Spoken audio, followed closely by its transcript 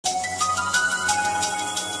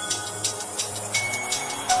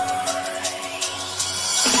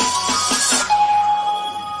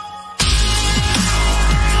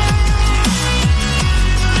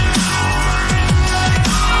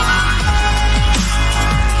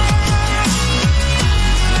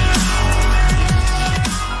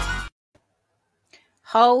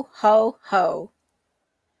Ho, ho, ho.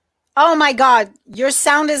 Oh my God, your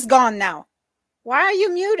sound is gone now. Why are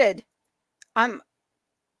you muted? I'm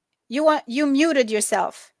you muted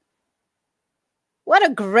yourself. What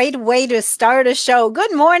a great way to start a show.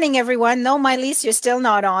 Good morning, everyone. No, Miley, you're still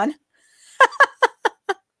not on.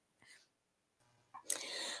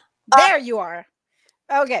 There you are.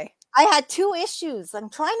 Okay. I had two issues. I'm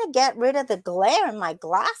trying to get rid of the glare in my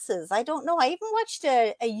glasses. I don't know. I even watched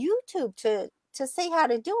a YouTube to see how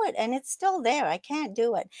to do it, and it's still there. I can't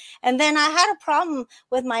do it. And then I had a problem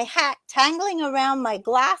with my hat tangling around my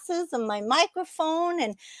glasses and my microphone,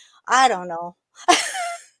 and I don't know.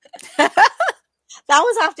 That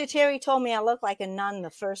was after Terry told me I looked like a nun the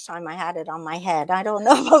first time I had it on my head. I don't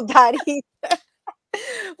know about that either.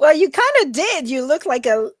 Well, you kind of did. You look like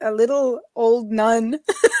a little old nun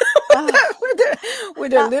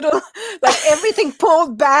with a little, like everything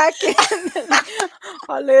pulled back.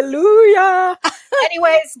 Hallelujah.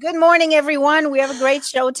 Anyways, good morning, everyone. We have a great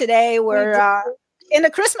show today. We're in a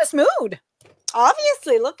Christmas mood.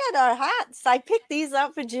 Obviously, look at our hats. I picked these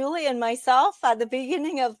up for Julie and myself at the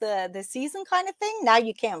beginning of the season kind of thing. Now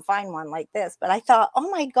you can't find one like this, but I thought, oh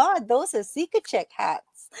my God, those are Sika Chick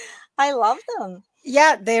hats. I love them.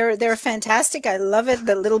 Yeah, they're fantastic. I love it,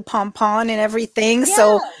 the little pompon and everything. Yeah.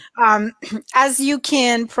 So as you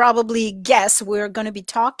can probably guess, we're going to be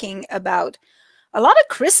talking about a lot of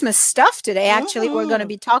Christmas stuff today. Actually, we're going to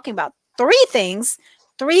be talking about three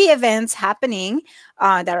events happening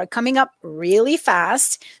that are coming up really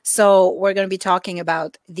fast. So we're going to be talking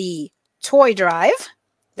about the toy drive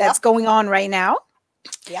that's going on right now.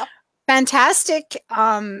 Yep. Fantastic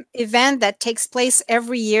event that takes place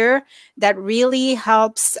every year that really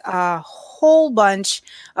helps a whole bunch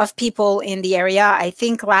of people in the area. I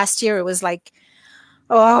think last year it was like,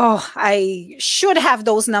 I should have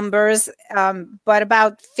those numbers, but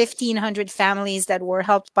about 1,500 families that were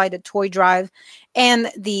helped by the toy drive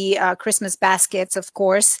and the Christmas baskets, of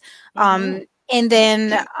course. And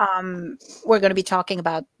then we're going to be talking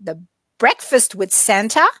about the breakfast with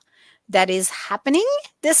Santa that is happening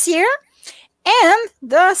this year, and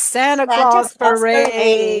the Santa Claus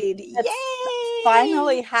Parade. Yay!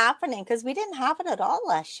 Finally happening, because we didn't have it at all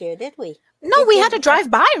last year, did we? No, we had a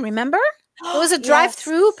drive-by, remember? It was a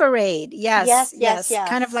drive-through parade. Yes.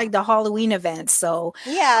 Kind of like the Halloween event. So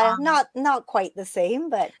yeah, not quite the same,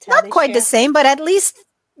 but not quite the same, but at least,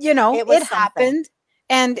 you know, it happened.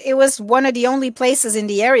 And it was one of the only places in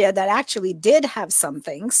the area that actually did have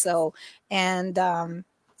something. So,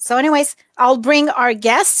 so anyways, I'll bring our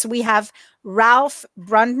guests. We have Ralph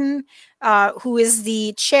Brunton, who is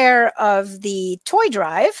the chair of the toy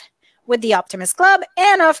drive with the Optimist Club.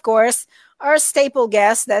 And of course, our staple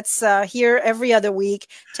guest that's here every other week,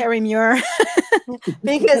 Terry Muir.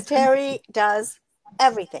 Because Terry does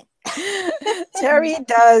everything. Terry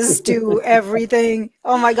does do everything.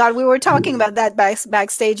 Oh my God, we were talking about that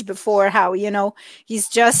backstage before, how, you know, he's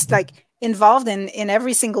just like involved in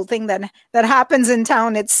every single thing that happens in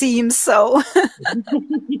town, it seems. So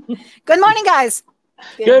good morning, guys.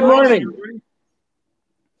 Good morning.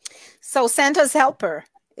 So Santa's helper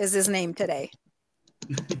is his name today.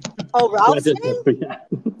 Oh, Ralph's name?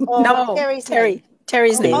 Oh, no,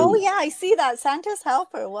 Terry's name. Oh yeah, I see that. Santa's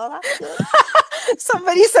helper. Well, that's good.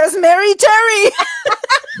 Somebody says Mary Terry.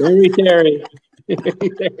 Mary Terry.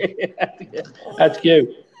 That's cute.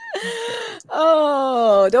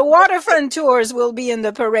 Oh, the waterfront tours will be in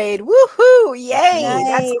the parade. Woohoo! Yay! Nice.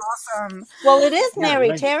 That's awesome. Well, it is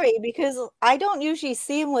Mary Terry, because I don't usually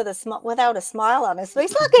see him with without a smile on his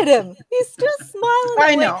face. Look at him; he's just smiling.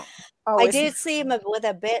 I know. I did see him with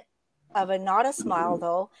a bit of not a smile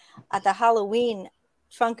though at the Halloween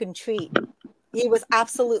trunk and treat. He was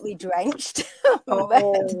absolutely drenched,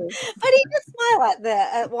 but he did smile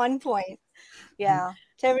at one point. Yeah.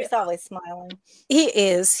 Terry's always smiling. He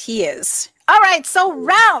is. All right. So,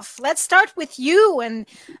 Ralph, let's start with you and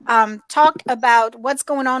talk about what's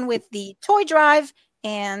going on with the toy drive.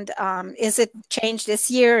 And is it changed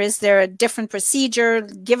this year? Is there a different procedure?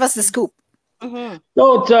 Give us the scoop. So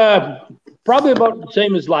it's probably about the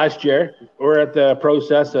same as last year. We're at the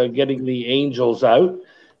process of getting the angels out.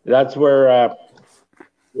 That's where a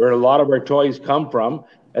lot of our toys come from.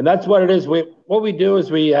 And that's what it is. What we do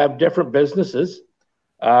is we have different businesses.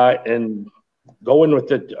 And going with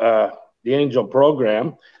the angel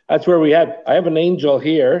program, that's where I have an angel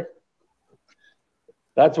here.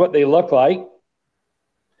 That's what they look like.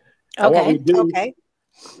 Okay.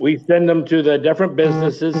 We send them to the different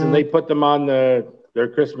businesses, and they put them on their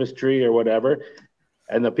Christmas tree or whatever.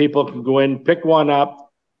 And the people can go in, pick one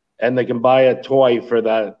up, and they can buy a toy for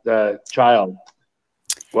that child,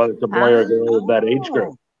 whether it's a boy or girl of that age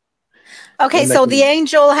group. Okay, And so the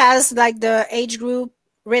angel has like the age group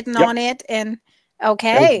written Yep. on it, and and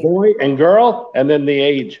okay, boy and girl, and then the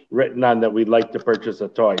age written on that we'd like to purchase the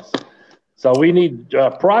toys. So we need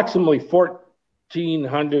approximately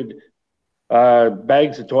 1,400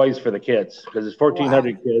 bags of toys for the kids because it's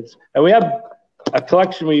 1,400 kids, and we have a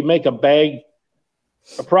collection. We make a bag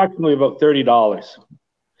approximately about $30.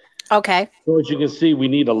 okay. So as you can see, we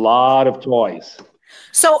need a lot of toys.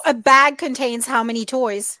 So a bag contains how many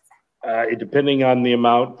toys? Depending on the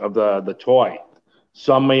amount of the toy.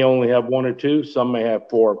 Some may only have one or two, some may have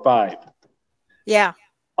 4 or 5. Yeah.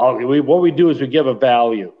 What we do is we give a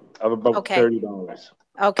value of about Okay. $30.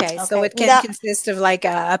 Okay, so Okay. it can That- consist of like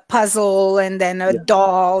a puzzle and then a Yeah.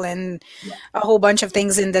 doll and a whole bunch of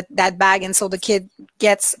things in that bag, and so the kid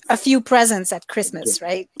gets a few presents at Christmas,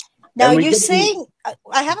 right? Now And we you're get the- saying,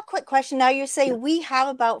 I have a quick question. Now you're saying we have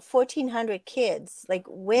about 1,400 kids. Like,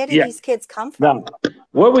 where do Yeah. these kids come from? Now,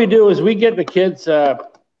 what we do is we get the kids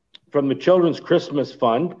from the Children's Christmas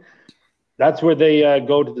Fund. That's where they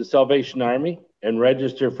go to the Salvation Army and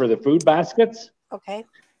register for the food baskets. Okay.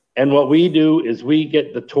 And what we do is we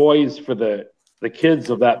get the toys for the kids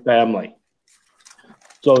of that family.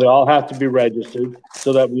 So they all have to be registered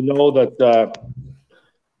so that we know that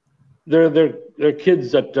they're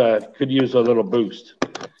kids that could use a little boost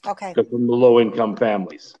Okay. from the low income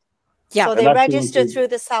families. Yeah. So And they that's register what we- through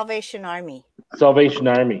the Salvation Army. Salvation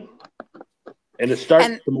Army. And it starts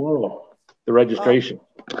And- tomorrow, the registration.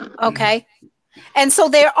 Okay. And so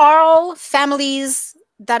there are all families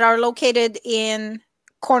that are located in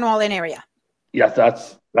Cornwall and area. Yes,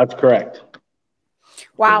 that's correct.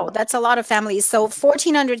 Wow, that's a lot of families. So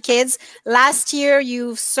 1,400 kids. Last year,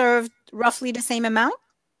 you've served roughly the same amount?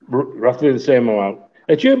 Roughly the same amount.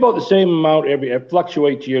 It's usually about the same amount it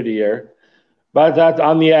fluctuates year to year. But that's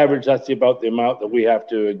on the average, that's about the amount that we have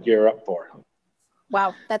to gear up for.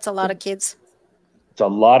 Wow, that's a lot of kids. It's a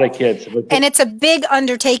lot of kids. And it's a big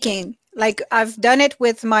undertaking. Like I've done it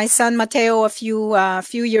with my son Mateo a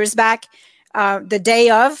few years back, the day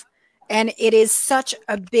of, and it is such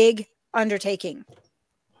a big undertaking.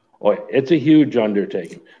 Oh, it's a huge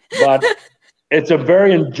undertaking, but it's a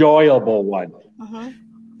very enjoyable one. Mhm.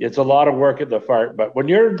 It's a lot of work at the start, but when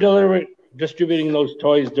you're distributing those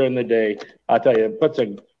toys during the day, I'll tell you, it puts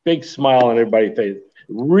a big smile on everybody's face. It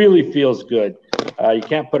really feels good. You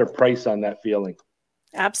can't put a price on that feeling.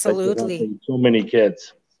 Absolutely. So many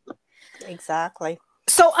kids. Exactly.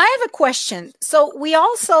 So I have a question. So we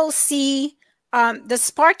also see the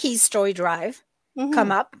Sparky's Story Drive Mhm.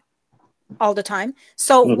 come up all the time.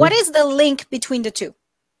 So Mhm. what is the link between the two?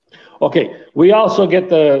 Okay, we also get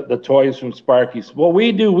the toys from Sparky's. What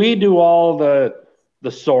we do all the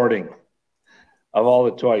sorting of all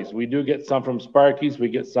the toys. We do get some from Sparky's. We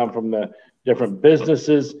get some from the different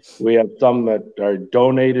businesses. We have some that are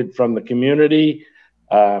donated from the community.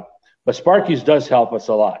 But Sparky's does help us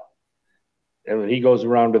a lot. And he goes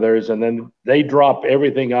around to theirs, and then they drop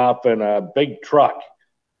everything off in a big truck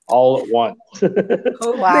all at once.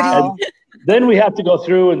 Wow. Then we have to go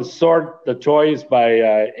through and sort the toys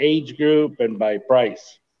by age group and by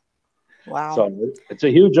price. Wow. So it's a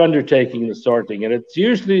huge undertaking, the sorting, and it's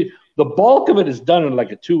usually the bulk of it is done in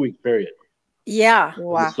like a 2-week period. Yeah. The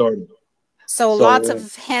Wow. sorting. So So, lots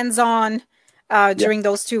of hands-on during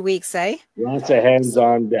those 2 weeks, eh? Lots of hands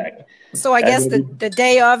on deck. So I guess And the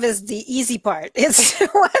day of is the easy part. It's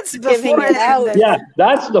what's Giving before it out. that. Yeah,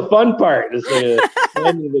 that's the fun part is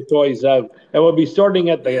sending the toys out, and we'll be sorting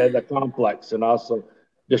at the complex and also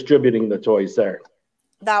distributing the toys there.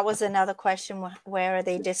 That was another question. Where are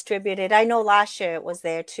they distributed? I know last year it was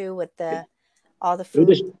there too with all the We food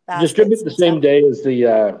distribute baskets the and same stuff. day as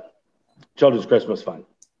the Children's Christmas Fund.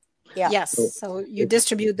 Yeah. Yes. So you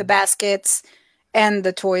distribute the baskets and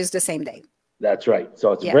the toys the same day. That's right.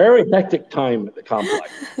 So it's Yeah. a very hectic time at the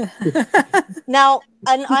complex. Now,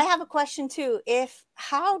 and I have a question too.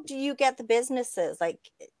 How do you get the businesses? Like,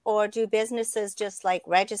 or do businesses just like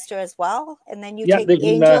register as well, and then you Yeah, take they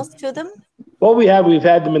can, angels to them? Well, we've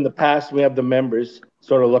had them in the past. We have the members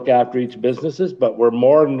sort of look after each businesses, but we're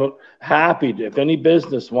more than happy if any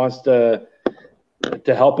business wants to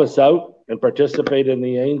help us out and participate in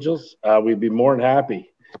the angels. We'd be more than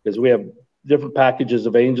happy because we have different packages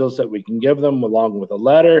of angels that we can give them along with a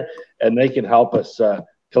letter, and they can help us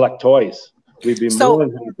collect toys. We'd be So- more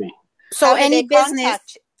than happy. So How do any they business,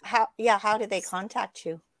 contact? How do they contact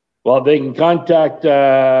you? Well, they can contact.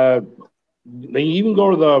 They even go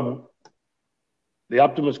to the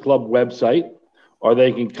Optimus Club website, or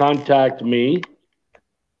they can contact me,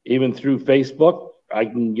 even through Facebook. I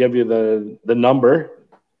can give you the number,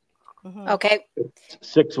 okay.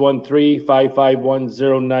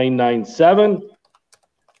 613-551-0997.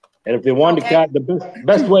 And if they want Okay. to, the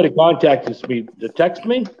best way to contact is to text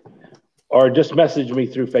me or just message me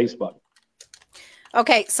through Facebook.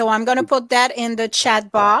 Okay, so I'm going to put that in the chat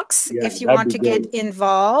box Yeah, if you that'd want be to get great.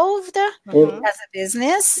 involved Mhm. as a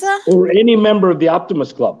business. Or any member of the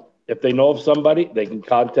Optimist Club. If they know of somebody, they can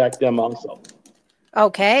contact them also.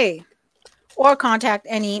 Okay. Or contact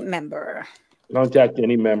any member. Contact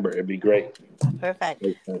any member. It'd be great. Perfect.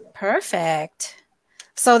 Perfect.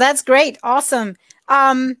 So that's great. Awesome.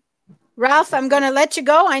 Ralph, I'm going to let you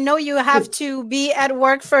go. I know you have to be at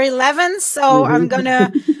work for 11, so I'm going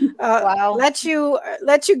to Wow. let you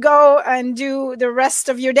go and do the rest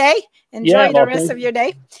of your day. Enjoy Yeah, the well, rest thank of you. your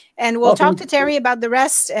day. And we'll Well, talk thank to you. Terry about the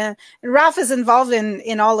rest. And Ralph is involved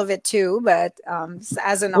in all of it too, but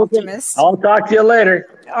as an Okay. optimist. I'll talk to you later.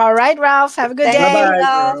 All right, Ralph. Have a good Thank day. you, Bye-bye.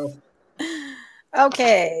 Ralph.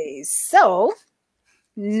 Okay, so So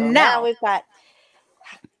now now. we've got.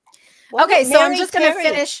 Okay, so I'm Mary just going to Terry.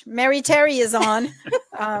 finish. Mary Terry is on.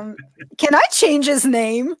 Can I change his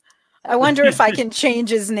name? I wonder if I can change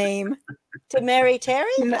his name. To Mary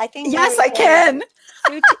Terry? I think Yes, Mary I Terry. can.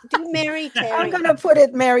 Do Mary Terry. I'm going to put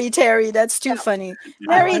it Mary Terry. That's too funny. I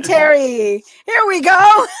Mary like that. Terry. Here we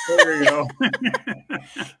go. There you go.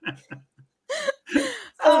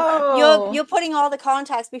 So Oh, you're putting all the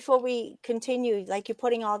contacts before we continue, like you're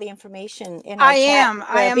putting all the information in our I chat am.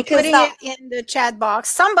 I there, am because putting it in the chat box.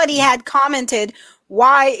 Somebody had commented,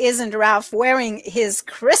 why isn't Ralph wearing his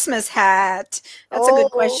Christmas hat? That's a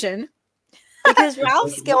good question. because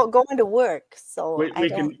Ralph's still going to work, so we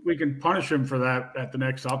can punish him for that at the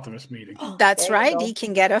next Optimist meeting. That's There you right. go. He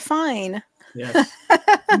can get a fine. Yes.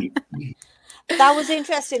 That was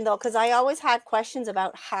interesting though, because I always had questions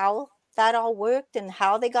about how that all worked and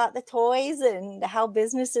how they got the toys and how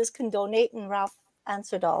businesses can donate, and Ralph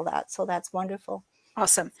answered all that. So that's wonderful.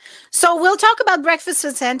 Awesome. So we'll talk about Breakfast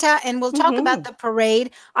with Santa and we'll talk about the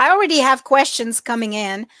parade. I already have questions coming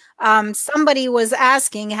in. Somebody was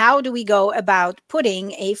asking, how do we go about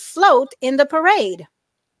putting a float in the parade?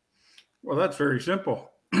 Well, that's very simple.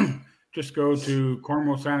 Just go to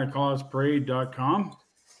CornwallSantaClausParade.com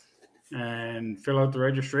and fill out the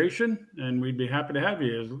registration, and we'd be happy to have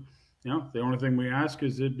you. The only thing we ask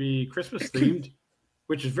is it be Christmas themed,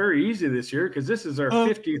 which is very easy this year because this is our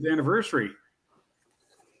 50th anniversary.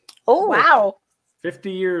 Oh, wow.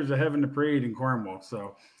 50 years of having the parade in Cornwall.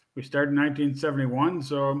 So we started in 1971.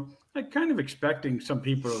 So I'm kind of expecting some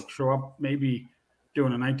people to show up maybe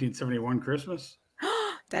doing a 1971 Christmas.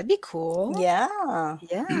 That'd be cool. yeah.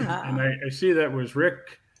 Yeah. And I see that was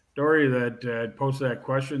Rick Dory that posted that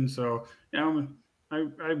question. So,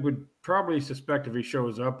 I would probably suspect if he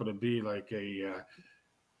shows up, it'll be like a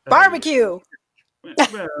Barbecue.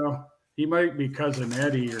 Well, he might be Cousin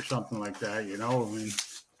Eddie or something like that, I mean,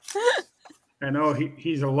 I know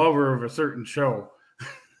he's a lover of a certain show.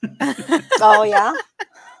 Oh, yeah.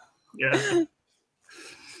 Yeah.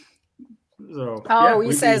 So,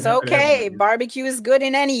 he says, okay, barbecue is good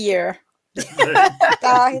in any year.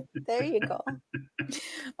 There you go.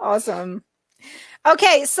 Awesome.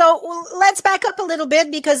 Okay, so let's back up a little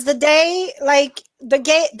bit because the day, like the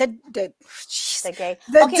gay. Okay,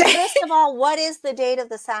 first of all, what is the date of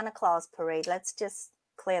the Santa Claus parade? Let's just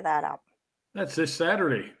clear that up. That's this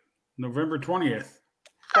Saturday, November 20th.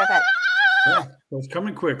 Perfect. Yeah, so it's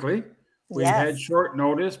coming quickly. We had short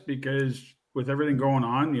notice because with everything going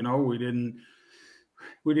on, we didn't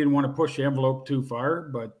want to push the envelope too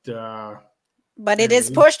far, but it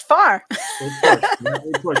is pushed far.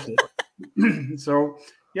 We pushed it. So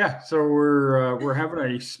we're having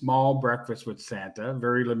a small breakfast with Santa,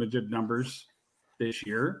 very limited numbers this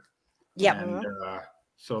year. Yeah. And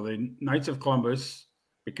so the Knights of Columbus,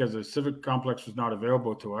 because the Civic Complex was not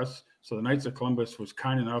available to us, so the Knights of Columbus was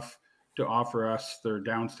kind enough to offer us their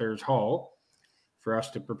downstairs hall for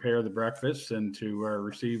us to prepare the breakfast and to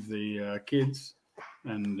receive the kids.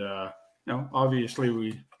 And obviously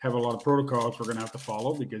we have a lot of protocols we're going to have to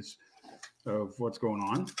follow because of what's going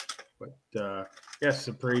on. But yes,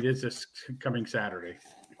 the parade is this coming Saturday.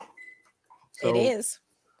 So, it is.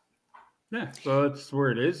 Yeah, so that's where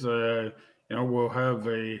it is. We'll have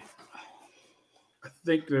I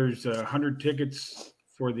think there's 100 tickets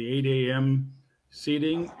for the 8 a.m.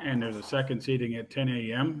 seating, and there's a second seating at 10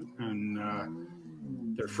 a.m.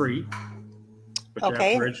 and they're free, but you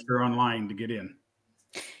have to register online to get in.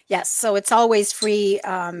 Yes, so it's always free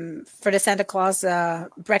for the Santa Claus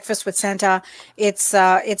Breakfast with Santa. It's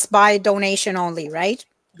by donation only, right?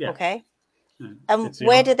 Yeah. Okay.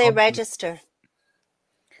 Where do they register?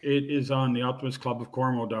 It is on the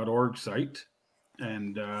optimistclubofcornwall.org site,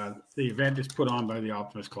 and the event is put on by the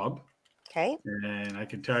Optimist Club. Okay. And I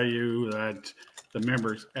can tell you that the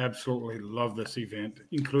members absolutely love this event,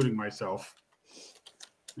 including myself.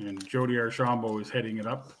 And Jody Archambault is heading it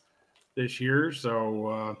up this year.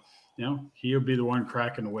 So, he'll be the one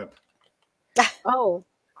cracking the whip. Oh,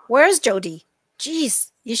 where's Jody?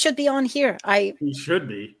 Jeez, you should be on here. He should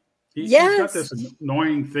be. He's got Yes. this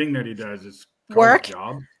annoying thing that he does. It's called Work? a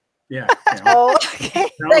job. Yeah. Oh, okay.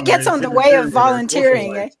 That gets on the way of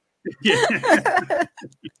volunteering. Eh? Yeah.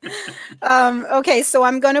 Okay, so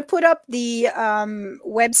I'm going to put up the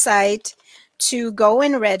website to go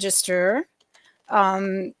and register.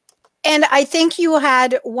 And I think you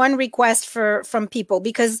had one request from people,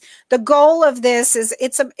 because the goal of this is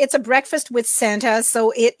it's a breakfast with Santa,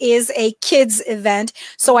 so it is a kids event.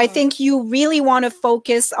 So I think you really want to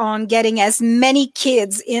focus on getting as many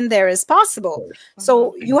kids in there as possible.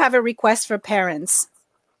 So you have a request for parents.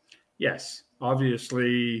 Yes,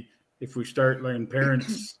 obviously, if we start letting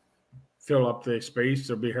parents fill up the space,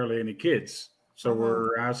 there'll be hardly any kids. So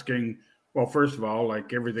we're asking, well, first of all,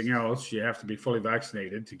 like everything else, you have to be fully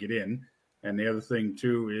vaccinated to get in. And the other thing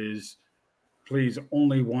too is, please,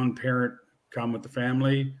 only one parent come with the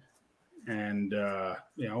family. And,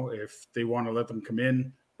 if they want to let them come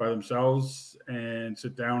in by themselves and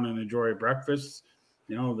sit down and enjoy a breakfast,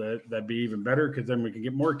 that'd be even better, because then we can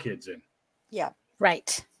get more kids in. Yeah.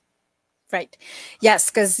 Right. Yes,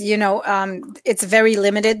 because, it's very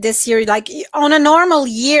limited this year. Like on a normal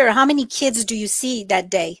year, how many kids do you see that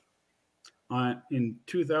day? In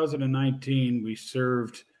 2019, we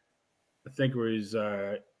served, I think it was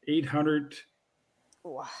 800,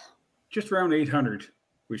 Wow. just around 800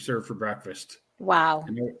 we served for breakfast. Wow.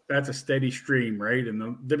 And that's a steady stream, right? And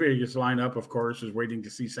the biggest lineup, of course, is waiting to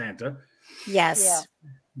see Santa. Yes. Yeah.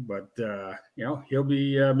 But, he'll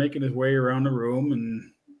be making his way around the room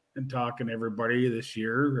and talking to everybody this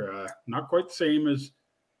year. Not quite the same as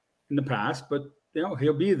in the past, but,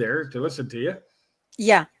 he'll be there to listen to you.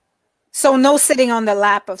 Yeah. So no sitting on the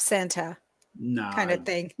lap of Santa kind of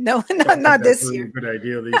thing. No, not this That's year. a good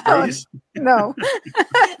idea these days. No.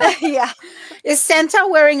 Yeah. Is Santa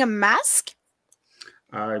wearing a mask?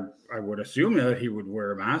 I would assume that he would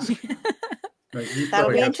wear a mask.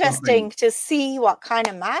 That'll be interesting to see what kind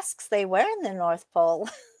of masks they wear in the North Pole.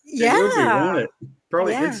 Yeah. It would be, won't it?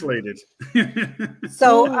 Probably Yeah. insulated.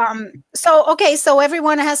 So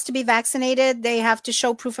everyone has to be vaccinated. They have to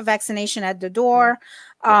show proof of vaccination at the door.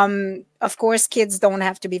 Of course, kids don't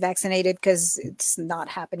have to be vaccinated because it's not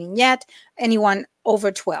happening yet. Anyone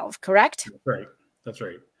over 12, correct? Right. That's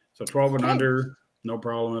right. So 12 and under, no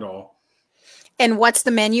problem at all. And what's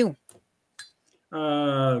the menu?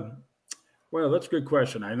 Well, that's a good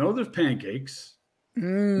question. I know there's pancakes,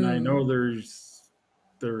 and I know there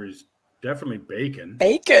is definitely bacon.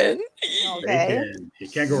 Bacon. Okay. Bacon. You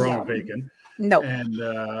can't go wrong with bacon. No. And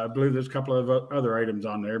I believe there's a couple of other items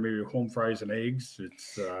on there, maybe home fries and eggs.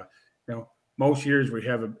 It's, most years we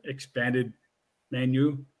have an expanded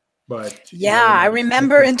menu, but. Yeah, I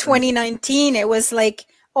remember in 2019, it was like,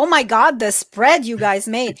 oh my God, the spread you guys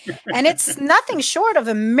made. And it's nothing short of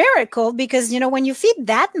a miracle, because, when you feed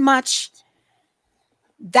that much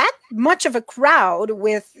of a crowd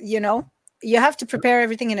with, you have to prepare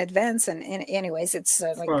everything in advance. And anyways, it's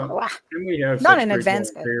like, wow. And we have Not in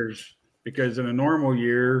advance, but. Because in a normal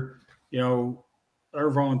year,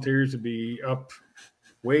 our volunteers would be up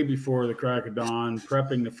way before the crack of dawn,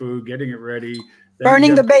 prepping the food, getting it ready.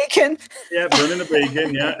 Burning the bacon. Yeah, burning the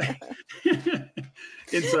bacon, yeah.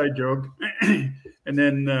 Inside joke. And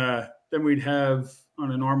then we'd have,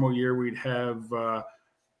 on a normal year, we'd have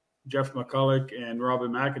Jeff McCulloch and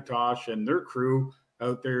Robin McIntosh and their crew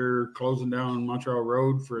out there closing down Montreal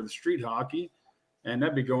Road for the street hockey. And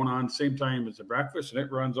that'd be going on the same time as the breakfast, and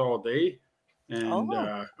it runs all day. And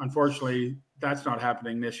unfortunately, that's not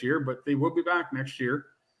happening this year, but they will be back next year.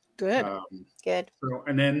 Good. Good. So,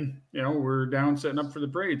 and then, we're down setting up for the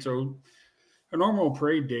parade. So a normal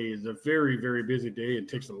parade day is a very, very busy day. It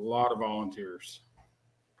takes a lot of volunteers.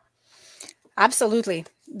 Absolutely.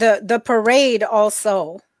 The parade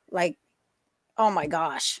also, like, oh my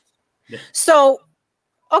gosh. Yeah. So,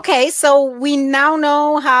 okay, so we now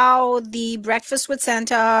know how the breakfast with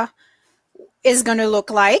Santa is going to look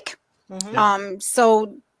like.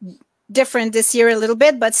 So different this year a little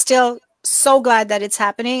bit, but still so glad that it's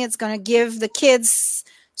happening. It's going to give the kids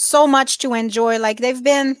so much to enjoy. Like they've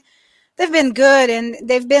been good, and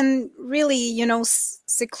they've been really,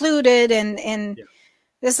 secluded, and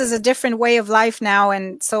this is a different way of life now.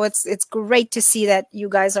 And so it's great to see that you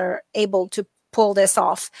guys are able to pull this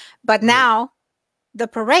off. But now the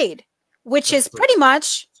parade, which is pretty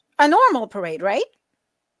much a normal parade, right?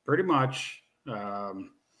 Pretty much.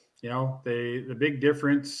 The big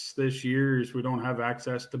difference this year is we don't have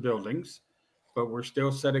access to buildings, but we're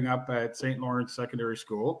still setting up at St. Lawrence Secondary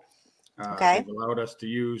School. Okay. They've allowed us to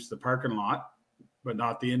use the parking lot, but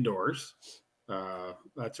not the indoors.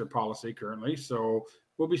 That's our policy currently. So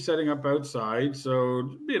we'll be setting up outside. So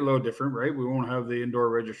it'll be a little different, right? We won't have the indoor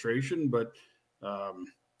registration, but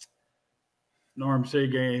Norm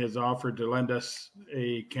Sege has offered to lend us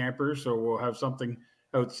a camper. So we'll have something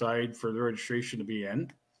outside for the registration to be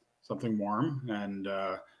in, something warm. And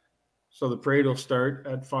so the parade will start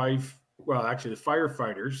at 5. Well, actually, the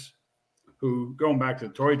firefighters, who, going back to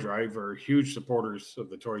the toy drive, are huge supporters of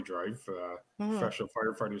the toy drive, Professional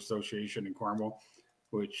Firefighters Association in Cornwall,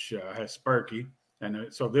 which has Sparky.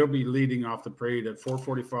 And so they'll be leading off the parade at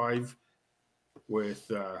 4:45 with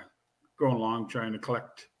going along trying to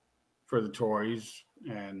collect for the toys,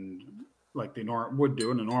 and like they would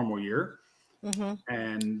do in a normal year.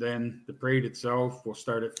 And then the parade itself will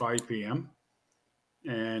start at 5 p.m.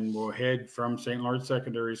 and we'll head from St. Lawrence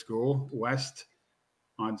Secondary School west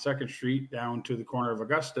on 2nd Street down to the corner of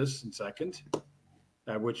Augustus and 2nd,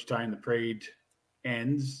 at which time the parade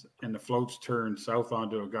ends and the floats turn south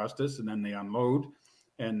onto Augustus, and then they unload.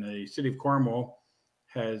 And the city of Cornwall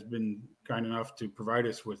has been kind enough to provide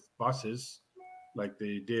us with buses like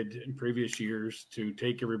they did in previous years to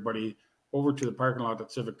take everybody over to the parking lot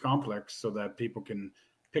at Civic Complex so that people can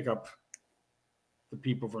pick up the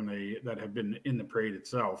people that have been in the parade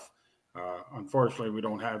itself. Unfortunately, we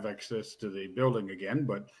don't have access to the building again,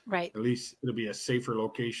 but Right. at least it'll be a safer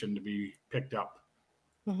location to be picked up.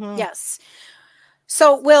 Yes.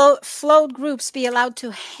 So will float groups be allowed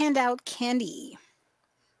to hand out candy?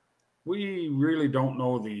 We really don't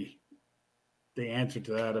know the answer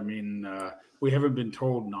to that. I mean, we haven't been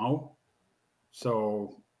told no.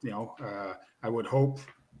 So, I would hope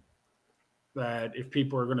that if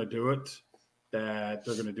people are going to do it, that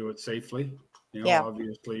they're going to do it safely.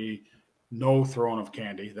 Obviously, no throwing of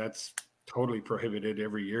candy. That's totally prohibited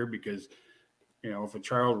every year because, if a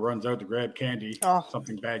child runs out to grab candy,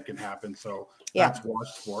 something bad can happen. So that's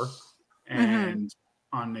watched for. And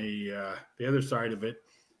on the other side of it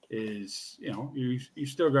is, you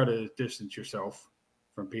still got to distance yourself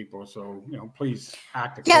from people. So, please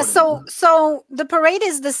act accordingly. Yeah. So the parade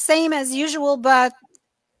is the same as usual, but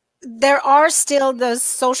there are still the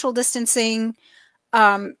social distancing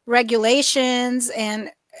regulations.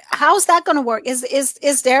 And how's that going to work?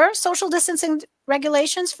 Is there social distancing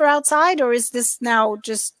regulations for outside, or is this now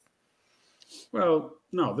just? Well,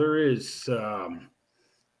 no, there is. I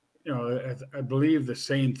believe the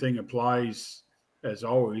same thing applies as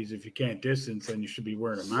always. If you can't distance, then you should be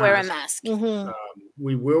wearing a mask. Wear a mask.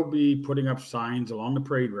 We will be putting up signs along the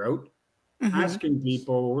parade route, asking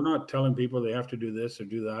people. We're not telling people they have to do this or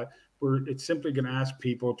do that. It's simply going to ask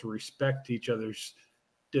people to respect each other's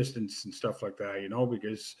distance and stuff like that,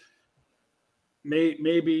 because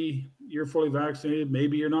maybe you're fully vaccinated,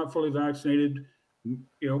 maybe you're not fully vaccinated,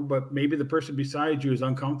 but maybe the person beside you is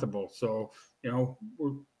uncomfortable. So,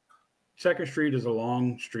 2nd Street is a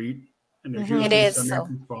long street and there's usually some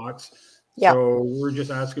empty spots. Yeah. So we're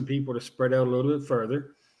just asking people to spread out a little bit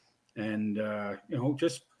further and,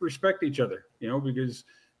 just respect each other, because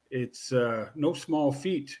it's no small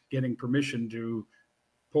feat getting permission to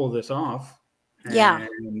pull this off.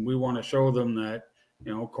 And we want to show them that,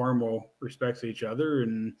 Cornwall respects each other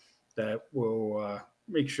and that we'll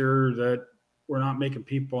make sure that we're not making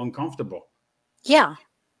people uncomfortable. Yeah.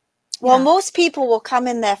 Well, most people will come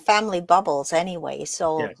in their family bubbles anyway,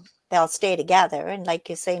 so they'll stay together. And like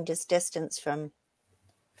you're saying, just distance from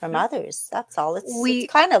others. That's all.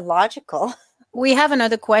 It's kind of logical. We have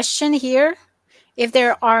another question here. If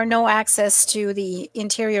there are no access to the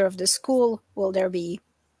interior of the school, will there be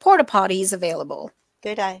porta potties available?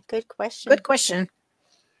 Good question. Good question.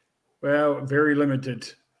 Well, very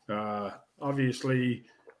limited. Obviously,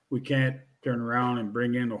 we can't turn around and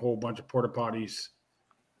bring in a whole bunch of porta potties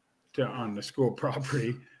on the school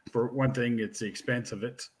property. For one thing, it's the expense of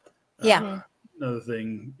it. Another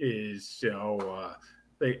thing is,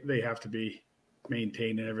 they have to be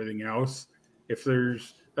maintained and everything else.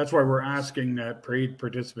 That's why we're asking that parade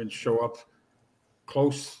participants show up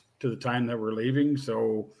close to the time that we're leaving.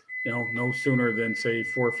 So, no sooner than say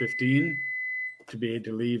 4:15 to be able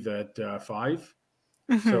to leave at 5.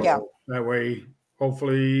 So that way,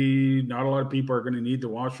 hopefully not a lot of people are going to need the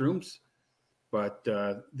washrooms, but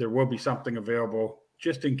there will be something available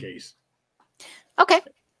just in case. Okay.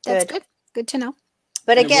 That's good. Good to know.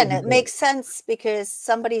 But again, it makes sense because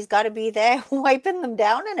somebody's got to be there wiping them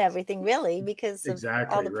down and everything, really, because of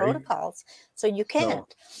all the protocols. So you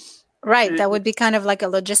can't. Right. That would be kind of like a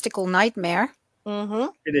logistical nightmare.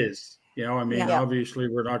 It is. You know, I mean, Yeah. obviously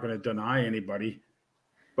we're not going to deny anybody,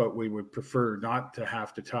 but we would prefer not to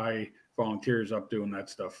have to tie volunteers up doing that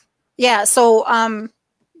stuff. Yeah. So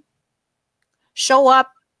show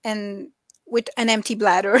up and with an empty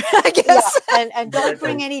bladder, I Yeah, guess. and don't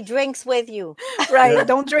bring any drinks with you. Right. Yeah.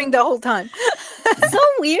 Don't drink the whole time. So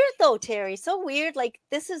weird though, Terry. So weird. Like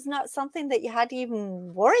this is not something that you had to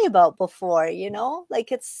even worry about before, you know?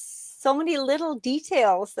 Like it's so many little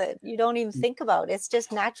details that you don't even think about. It's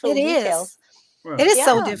just natural It details. is. Well, It is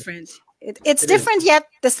so Yeah. different. It's It is. different yet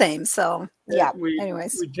the same. So Yeah. we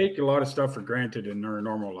anyways. we take a lot of stuff for granted in our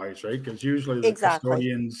normal lives, right? Because usually the Exactly.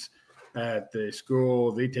 custodians at the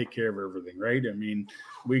school, they take care of everything, right? I mean,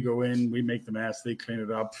 we go in, we make the mess, they clean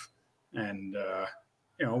it up, and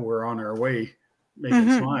you know, we're on our way making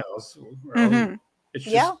Mhm. smiles. Well, Mhm. it's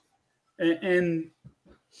just, Yeah. and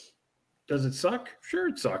does it suck? Sure,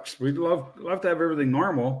 it sucks. We'd love to have everything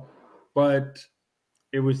normal, but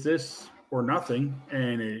it was this or nothing,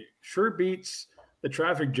 and it sure beats the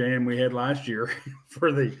traffic jam we had last year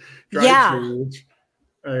for the drive-through. Which,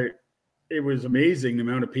 it was amazing the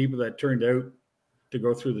amount of people that turned out to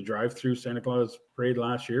go through the drive-through Santa Claus parade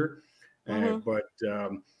last year. Mhm. But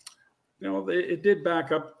you know, it did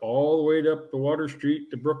back up all the way up the Water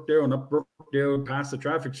Street to Brookdale and up Brookdale past the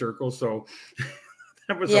traffic circle. So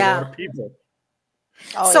that was a Yeah. lot of people.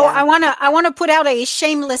 Oh, So yeah. I wanna put out a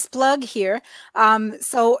shameless plug here.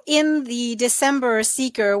 So in the December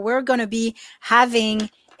Seeker, we're gonna be having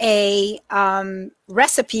a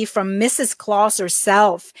recipe from Mrs. Claus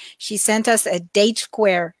herself. She sent us a date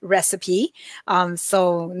square recipe.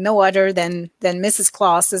 So no other than Mrs.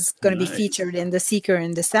 Claus is going to be Nice. featured in the Seeker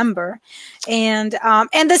in December, and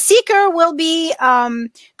the Seeker will be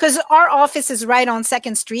because our office is right on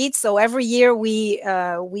 2nd Street. So every year we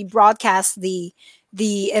broadcast the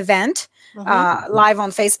event Mhm. live on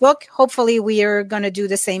Facebook. Hopefully we are going to do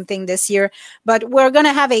the same thing this year, but we're going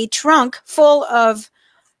to have a trunk full of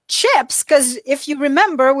chips because if you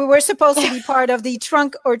remember, we were supposed to be part of the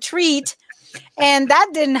trunk or treat, and that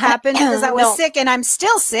didn't happen because I was No. sick, and I'm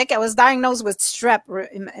still sick. I was diagnosed with strep.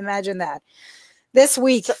 Imagine that. This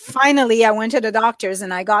week, finally, I went to the doctors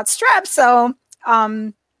and I got strep. So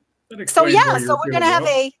That so explains yeah, why so you're we're feeling gonna have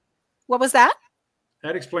rough. what was that?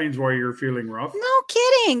 That explains why you're feeling rough. No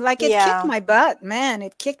kidding. Like it Yeah. kicked my butt, man.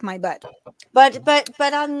 It kicked my butt. But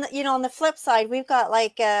on on the flip side, we've got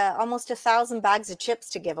like almost 1,000 bags of chips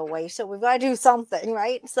to give away, so we've got to do something,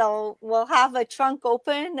 right? So we'll have a trunk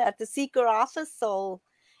open at the Seeker office, so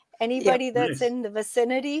anybody that's Nice. in the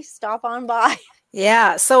vicinity, stop on by.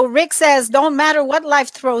 Yeah. So Rick says, don't matter what life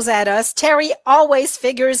throws at us, Terry always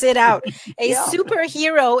figures it out. A Yeah.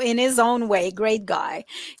 superhero in his own way. Great guy.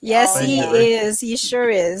 Yes, Oh, he yeah. is. He sure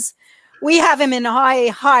is. We have him in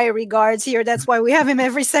high regards here. That's why we have him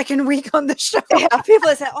every second week on the show. Yeah,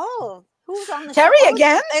 people say, "Oh, who's on the Terry show? Oh,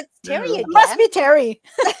 again? It's Terry Yeah. again." Must be Terry.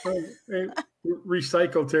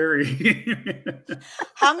 Recycle Terry.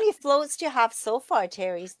 How many floats do you have so far,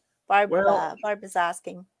 Terry? Barb is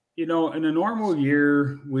asking. You know, in a normal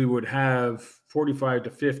year, we would have 45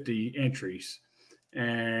 to 50 entries.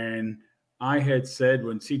 And I had said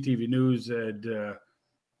when CTV News had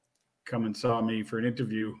come and saw me for an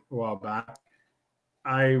interview a while back,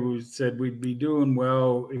 said we'd be doing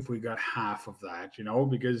well if we got half of that, you know,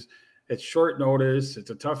 because it's short notice, it's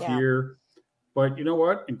a tough Yeah. year. But you know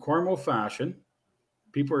what? In Cornwall fashion,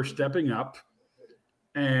 people are stepping up,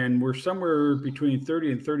 and we're somewhere between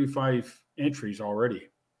 30 and 35 entries already.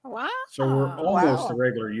 Wow. So we're almost Wow. the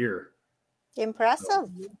regular year. Impressive.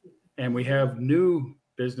 And we have new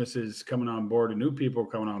businesses coming on board and new people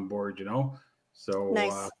coming on board, you know. So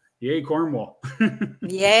Nice. yay, Cornwall.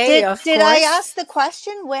 Yay, of Did I course. ask the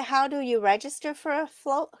question? How do you register for a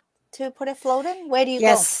float to put a float in? Where do you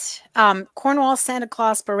Yes,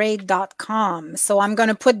 CornwallSantaClausParade.com. So I'm going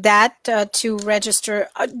to put that to register.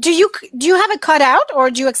 Do you have it cut out, or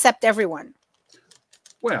do you accept everyone?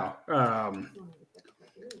 Well,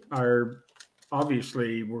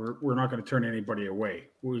 obviously we're not going to turn anybody away.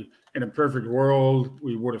 In a perfect world,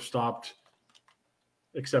 we would have stopped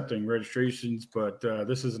accepting registrations, but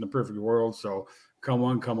this isn't a perfect world. So come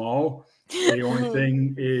one, come all. The only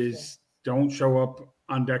thing is don't show up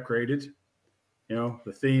undecorated. You know,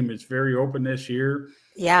 the theme is very open this year.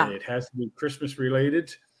 Yeah. It has to be Christmas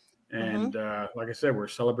related. And like I said, we're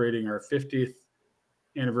celebrating our 50th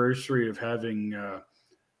anniversary of having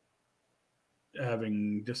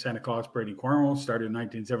the Santa Claus Parade in Cornwall, started in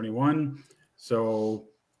 1971. So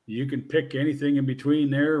you can pick anything in between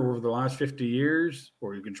there over the last 50 years,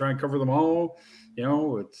 or you can try and cover them all. You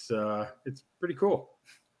know, it's pretty cool.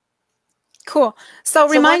 Cool. So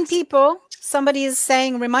remind what's- people somebody is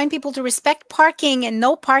saying, remind people to respect parking and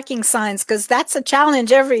no parking signs, because that's a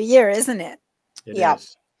challenge every year, isn't it? It Yeah.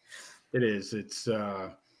 is. It is. It's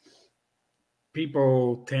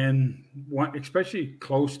people tend, especially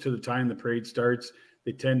close to the time the parade starts,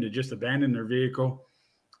 they tend to just abandon their vehicle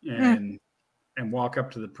and walk up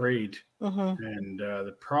to the parade. Mm-hmm. And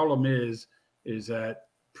the problem is that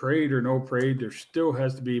parade or no parade, there still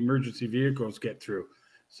has to be emergency vehicles get through.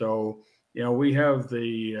 So, we have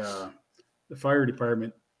the fire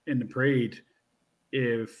department in the parade.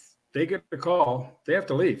 If they get a call, they have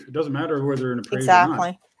to leave. It doesn't matter whether they're in a parade or not.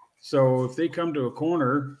 Exactly. So if they come to a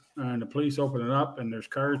corner and the police open it up and there's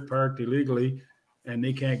cars parked illegally and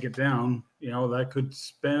they can't get down, that could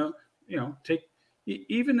spend, take,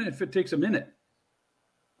 even if it takes a minute.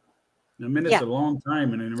 A minute's a long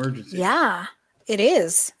time in an emergency. Yeah, it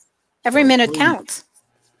is. Every minute counts.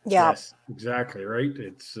 Yeah. Yes, exactly. Right.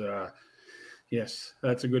 It's, yes,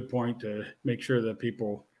 that's a good point, to make sure that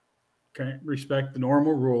people can respect the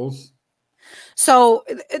normal rules. So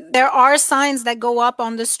there are signs that go up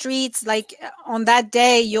on the streets. Like on that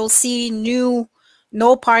day, you'll see new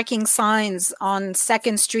no parking signs on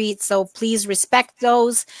 2nd Street. So please respect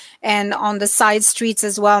those. And on the side streets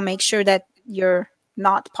as well, make sure that you're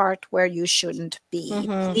not parked where you shouldn't be,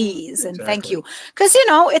 please. And thank you. Because,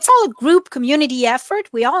 it's all a group community effort.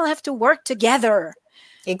 We all have to work together.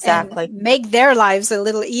 Exactly. And make their lives a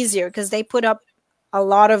little easier, because they put up a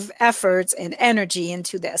lot of efforts and energy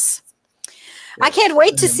into this. I can't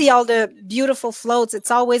wait to see all the beautiful floats. It's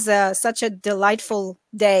always such a delightful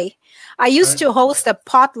day. I used to host a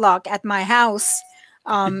potluck at my house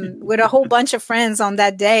with a whole bunch of friends on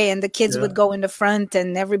that day, and the kids would go in the front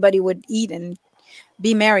and everybody would eat and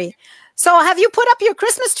be merry. So have you put up your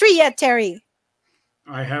Christmas tree yet, Terry?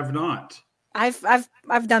 I have not. I've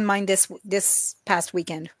done mine this past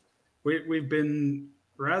weekend. We've been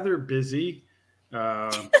rather busy.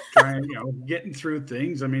 Trying, getting through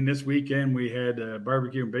things. I mean, this weekend we had a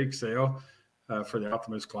barbecue and bake sale for the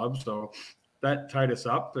Optimist Club, so that tied us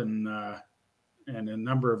up, and a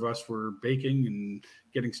number of us were baking and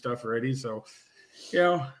getting stuff ready. So,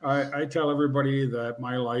 I tell everybody that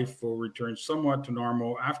my life will return somewhat to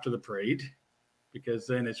normal after the parade, because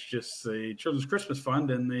then it's just the Children's Christmas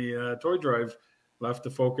Fund and the toy drive left to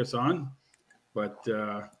focus on. But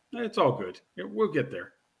it's all good. We'll get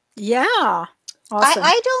there. Yeah. Awesome.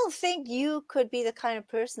 I don't think you could be the kind of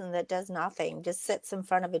person that does nothing, just sits in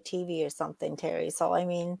front of a TV or something, Terry. So, I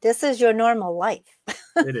mean, this is your normal life.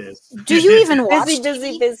 It is. Do you even watch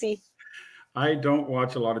busy? I don't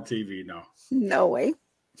watch a lot of TV, no. No way.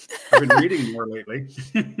 I've been reading more lately.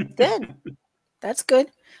 Good. That's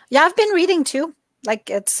good. Yeah, I've been reading too. Like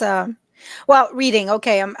it's reading.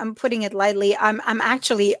 Okay, I'm putting it lightly. I'm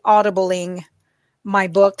actually audibling my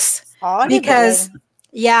books because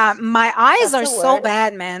my eyes are so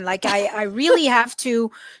bad, man. Like I really have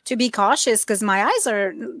to be cautious, because my eyes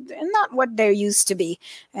are not what they used to be,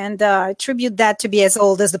 and I attribute that to be as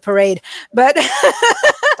old as the parade. But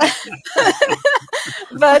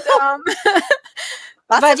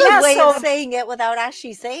That's a good way of saying it without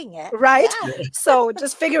actually saying it, right? Yeah. So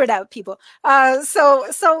just figure it out, people. So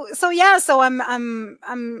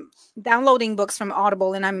I'm downloading books from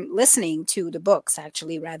Audible, and I'm listening to the books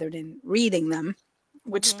actually rather than reading them,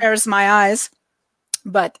 which spares my eyes.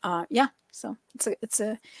 But so it's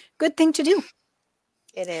a good thing to do.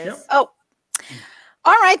 It is. Yep. Oh,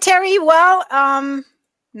 all right, Terry. Well,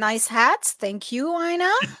 nice hats. Thank you,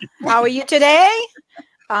 Ina. How are you today?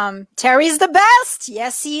 Terry's the best.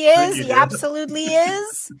 Yes, he is. He absolutely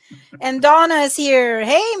is. And Donna is here.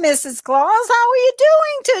 Hey, Mrs. Claus, how are you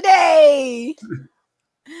doing today?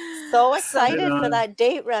 So excited for that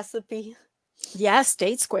date recipe. Yes,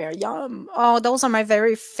 date square. Yum. Oh, those are my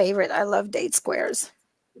very favorite. I love date squares.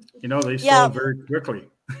 They sold very quickly.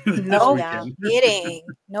 No kidding.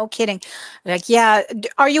 No kidding. Like,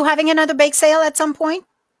 are you having another bake sale at some point?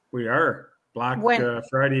 We are. Black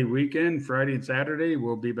Friday weekend, Friday and Saturday,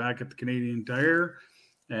 we'll be back at the Canadian Tire,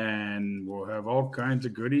 and we'll have all kinds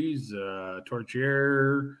of goodies,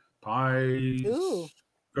 tortilla, pies,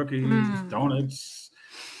 cookies, donuts.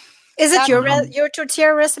 Is it your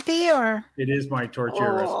tortilla recipe, or? It is my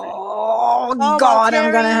tortilla recipe. Oh, God, Terry,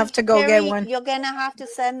 I'm going to have to go get one. You're going to have to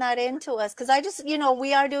send that in to us, because I just,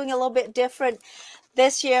 we are doing a little bit different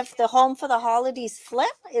this year. The Home for the Holidays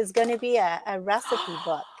flip is going to be a recipe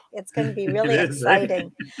book. It's going to be really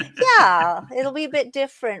exciting. Yeah, it'll be a bit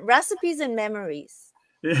different. Recipes and memories.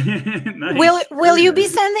 Nice. Will you be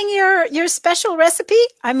sending your special recipe?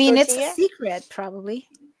 I mean, tortilla? It's a secret, probably.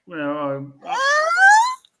 Well,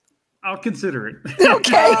 I'll consider it.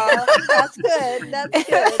 Okay. That's good. That's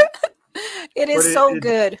good. It is so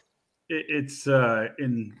good. it's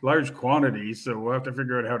in large quantities, so we'll have to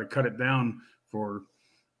figure out how to cut it down for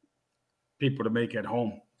people to make at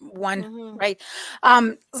home. Right.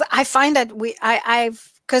 I find that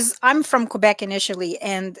because I'm from Quebec initially,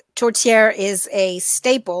 and tourtière is a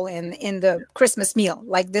staple in the Christmas meal.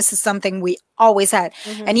 Like, this is something we always had.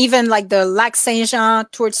 And even like the Lac Saint-Jean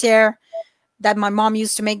tourtière that my mom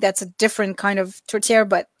used to make, that's a different kind of tourtière.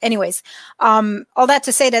 But anyways, all that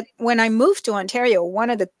to say that when I moved to Ontario, one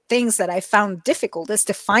of the things that I found difficult is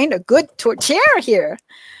to find a good tourtière here.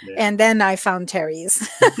 Yeah. And then I found Terry's.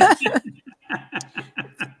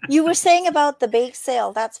 You were saying about the bake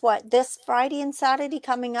sale. That's what, this Friday and Saturday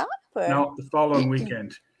coming up? Or? No, the following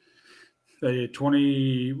weekend. The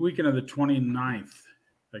weekend of the 29th,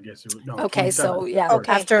 I guess. Okay, so yeah,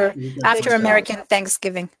 after American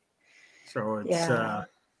Thanksgiving. So it's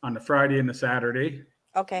on the Friday and the Saturday.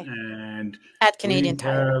 Okay. And at Canadian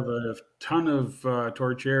Tire. We have a ton of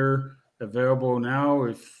tourtière available now.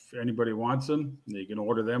 If anybody wants them, they can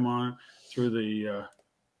order them through the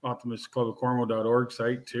optimistclubofcornwall.org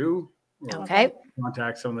site too. Okay.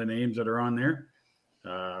 Contact some of the names that are on there.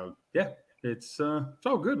 It's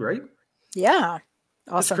all good, right? Yeah.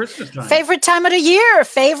 Awesome. It's Christmas time. Favorite time of the year.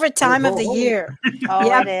 Favorite time of the year.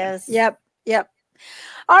 It is. Yep.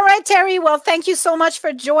 All right, Terry. Well, thank you so much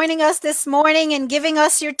for joining us this morning and giving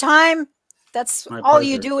us your time. That's my all pleasure.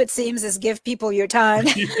 You do, it seems, is give people your time.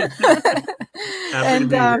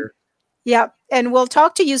 And we'll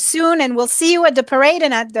talk to you soon, and we'll see you at the parade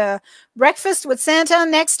and at the breakfast with Santa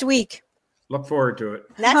next week. Look forward to it.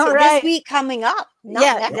 That's this week coming up.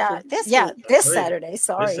 This Saturday.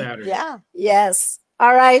 Sorry. This Saturday. Yeah. Yes.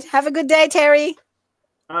 All right. Have a good day, Terry.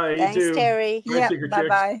 Thanks, too. Terry. Yeah.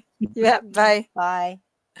 Bye-bye. Yeah. Bye. Bye.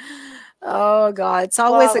 Oh, God. It's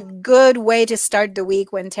always a good way to start the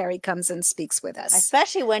week when Terry comes and speaks with us.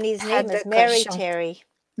 Especially when his name is Mary Terry.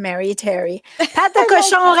 Mary Terry. Pâte de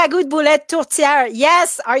cochon, ragout de boulette, tourtière.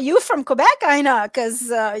 Yes. Are you from Quebec, Ina? Because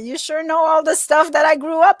you sure know all the stuff that I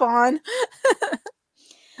grew up on.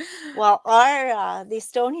 Well, our the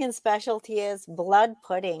Estonian specialty is blood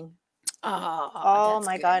pudding. Oh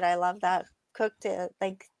my God. I love that. Cooked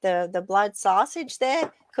like the blood sausage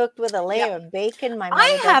there, cooked with a layer of bacon.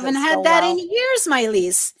 I haven't had that in years, my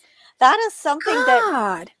Lise. That is something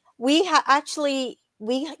that we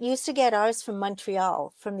we used to get ours from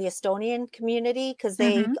Montreal, from the Estonian community, because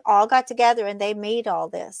they all got together and they made all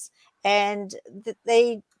this. And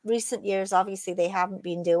recent years, obviously, they haven't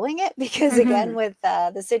been doing it because, again, with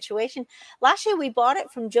the situation. Last year, we bought it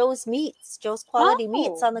from Joe's Quality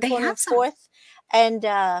Meats on the corner of 4th and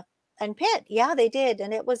Pitt. Yeah, they did.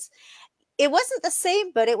 And it wasn't the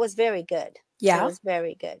same, but it was very good. Yeah. It was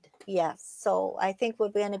very good. Yes. So I think we're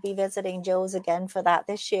going to be visiting Joe's again for that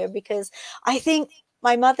this year, because I think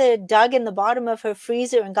my mother dug in the bottom of her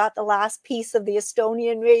freezer and got the last piece of the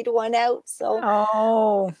Estonian-made one out. So.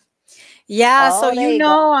 Oh, yeah. So you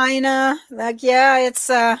know, Ina, like, it's,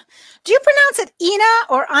 do you pronounce it Ina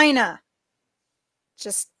or Ina?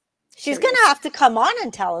 She's going to have to come on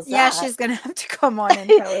and tell us that. Yeah, she's going to have to come on and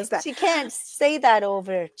tell us that. She can't say that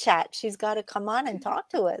over chat. She's got to come on and talk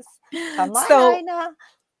to us. Come on, Ina.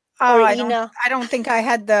 I don't think I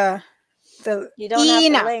had the you don't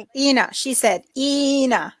have the link. Ina. She said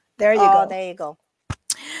Ina. There you go. Oh, there you go.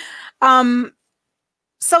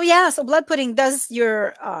 So blood pudding. Does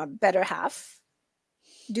your better half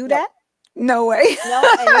do that? No way.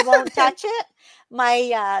 No, and you won't touch it.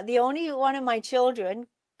 The only one of my children,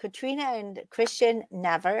 Katrina and Christian,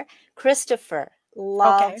 never. Christopher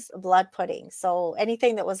loves blood pudding. So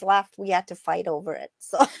anything that was left, we had to fight over it.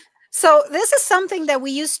 So this is something that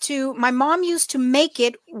my mom used to make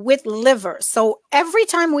it with liver. So every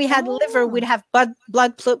time we had liver, we'd have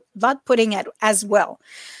blood pudding as well.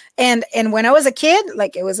 And when I was a kid,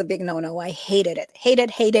 like, it was a big no-no. I hated it. Hated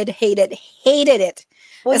it.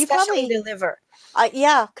 Well, especially the liver.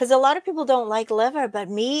 Yeah, because a lot of people don't like liver, but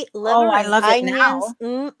me, liver, I love it now.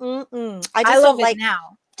 I just love it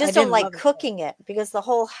now. Just don't like cooking it because the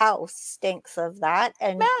whole house stinks of that,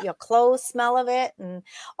 and your clothes smell of it, and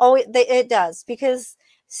it does, because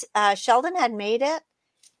Sheldon had made it,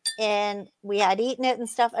 and we had eaten it and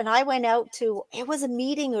stuff, and I went out it was a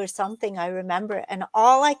meeting or something, I remember, and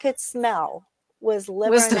all I could smell was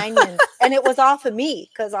liver and onions, and it was off of me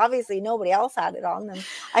because obviously nobody else had it on them.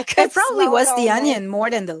 It probably was the onion more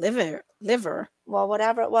than the liver. Well,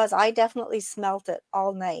 whatever it was, I definitely smelt it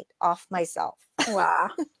all night off myself. Wow.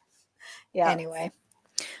 Yeah. Anyway.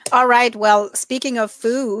 All right. Well, speaking of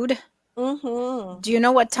food, do you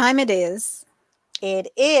know what time it is? It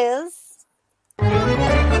is.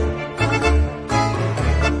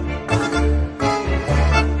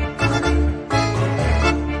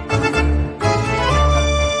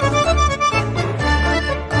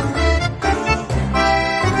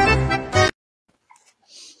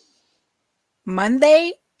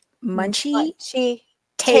 Monday, Munchie She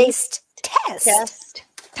Taste Test. test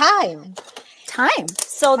time. Time.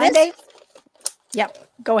 So this Monday. Yep.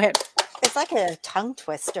 Go ahead. it's like a tongue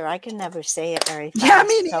twister. I can never say it very fast. Yeah,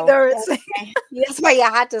 me so neither. that's why you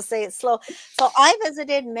had to say it slow. So I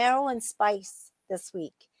visited Marrow and Spice this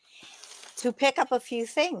week to pick up a few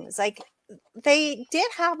things. Like they did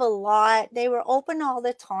have a lot. They were open all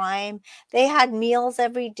the time. They had meals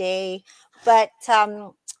every day. But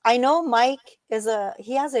I know Mike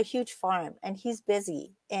he has a huge farm and he's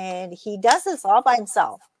busy and he does this all by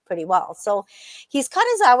himself pretty well. So he's cut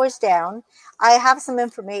his hours down. I have some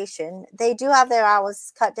information. They do have their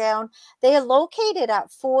hours cut down. They are located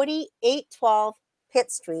at 4812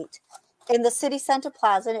 Pitt Street in the City Center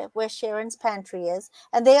Plaza where Sharon's Pantry is.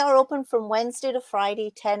 And they are open from Wednesday to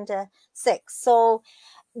Friday, 10 to 6. So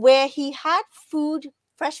where he had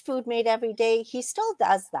fresh food made every day, he still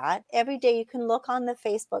does that. Every day you can look on the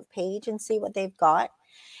Facebook page and see what they've got.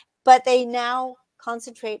 But they now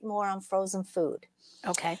concentrate more on frozen food.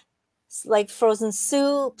 Okay. Like frozen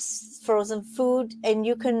soups, frozen food, and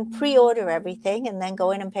you can pre-order everything and then go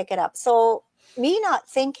in and pick it up. So me not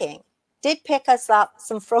thinking did pick us up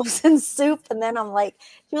some frozen soup, and then I'm like,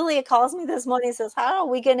 Julia calls me this morning and says, how are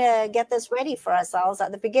we gonna get this ready for ourselves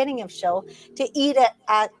at the beginning of show to eat it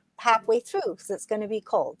at halfway through because it's going to be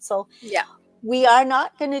cold. So yeah, we are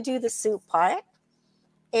not going to do the soup part.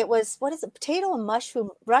 It was, what is it?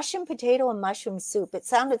 Russian potato and mushroom soup. It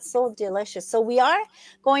sounded so delicious. So we are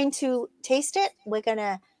going to taste it. We're going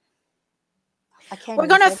to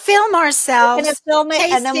film ourselves. We're going to film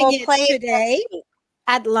it and then we'll play it today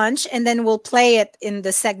at lunch, and then we'll play it in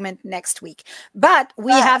the segment next week. But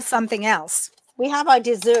we have something else. We have our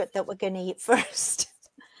dessert that we're going to eat first.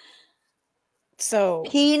 So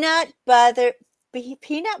peanut butter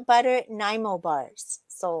Nimo bars.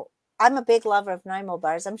 So I'm a big lover of Nimo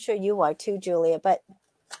bars. I'm sure you are too, Julia. But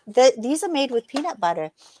these are made with peanut butter,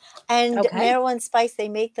 and Marrow and Spice, they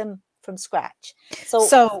make them from scratch.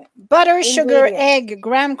 So butter, sugar, egg,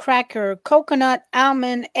 graham cracker, coconut,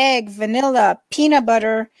 almond, egg, vanilla, peanut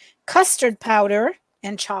butter, custard powder,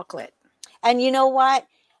 and chocolate. And you know what?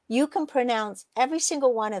 You can pronounce every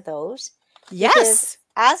single one of those. Yes.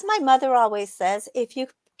 As my mother always says, if you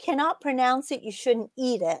cannot pronounce it, you shouldn't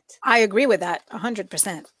eat it. I agree with that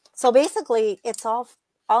 100%. So basically, it's all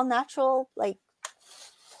natural, like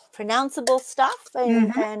pronounceable stuff,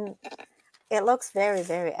 and it looks very,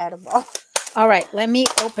 very edible. All right, let me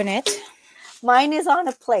open it. Mine is on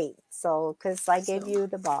a plate, so because I gave you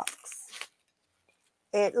the box.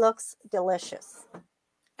 It looks delicious.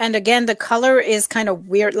 And again, the color is kind of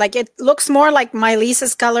weird. Like it looks more like my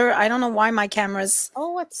Lisa's color. I don't know why my camera's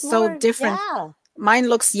so different. Yeah. Mine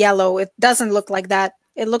looks yellow. It doesn't look like that.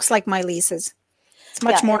 It looks like my Lisa's. It's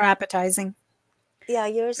much more appetizing. Yeah,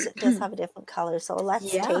 yours does have a different color. So let's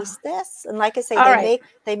taste this. And like I say,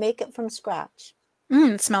 they make it from scratch.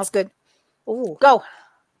 It smells good. Ooh. Go.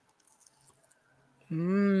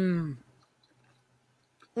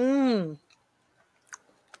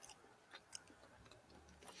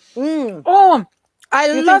 Oh, I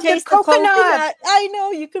love the coconut. I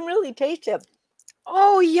know, you can really taste it.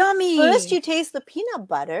 Oh, yummy. First you taste the peanut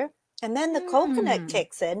butter and then the coconut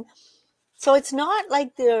kicks in. So it's not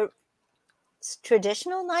like the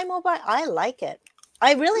traditional Nimo bar. I like it.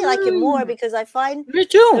 I really like it more because I find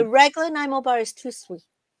the regular Nimo bar is too sweet.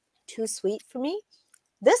 Too sweet for me.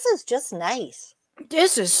 This is just nice.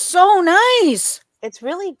 This is so nice. It's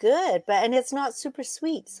really good, and it's not super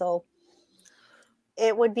sweet, so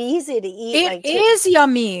it would be easy to eat. It is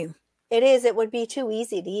yummy. It is. It would be too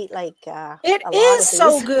easy to eat. It is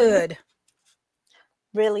so good.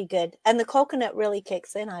 Really good, and the coconut really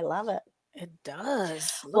kicks in. I love it. It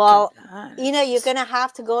does. Well, you're gonna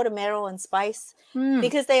have to go to Marrow and Spice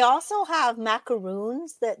because they also have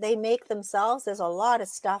macaroons that they make themselves. There's a lot of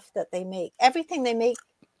stuff that they make. Everything they make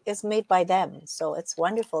is made by them, so it's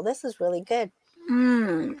wonderful. This is really good.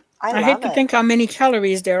 I hate to think how many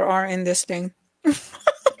calories there are in this thing.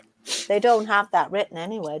 They don't have that written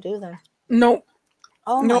anywhere, do they? No.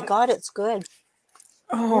 Oh my God, it's good.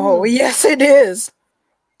 Oh, yes, it is.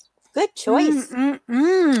 Good choice.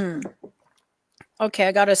 Okay,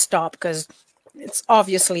 I gotta stop because it's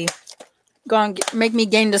obviously going to make me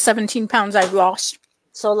gain the 17 pounds I've lost.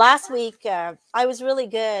 So last week, I was really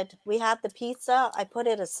good. We had the pizza. I put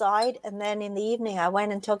it aside, and then in the evening, I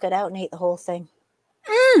went and took it out and ate the whole thing.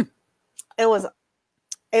 It was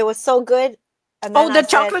so good. And then the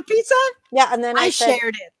chocolate pizza? Yeah, and then I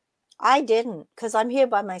shared it. I didn't, because I'm here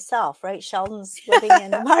by myself, right? Sheldon's living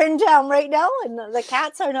in Martintown right now, and the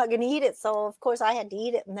cats are not going to eat it. So, of course, I had to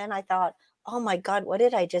eat it. And then I thought, oh my God, what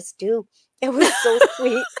did I just do? It was so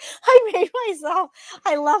sweet. I made myself,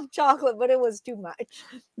 I love chocolate, but it was too much.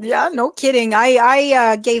 Yeah, no kidding.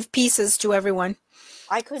 I gave pieces to everyone.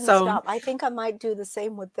 I couldn't So stop. I think I might do the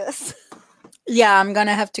same with this. yeah, I'm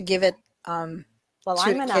gonna have to give it Well, to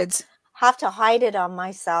I'm the gonna kids. have to hide it on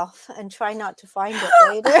myself and try not to find it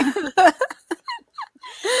later.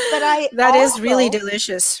 But I That is really also,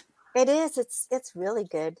 delicious. it is, it's really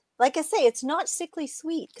good. Like I say, it's not sickly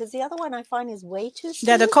sweet because the other one I find is way too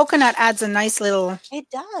Yeah, the sweet. coconut adds a nice little, It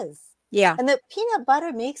does. yeah. And the peanut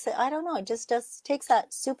butter makes it, I don't know, it just takes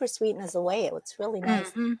that super sweetness away. It's really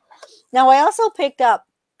nice. Mhm. Now I also picked up,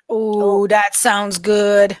 Oh, that sounds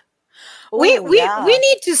good. We oh we yeah. we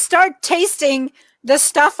need to start tasting the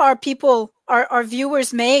stuff our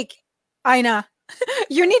viewers make. Ina,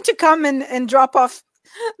 you need to come and drop off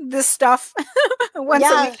this stuff once a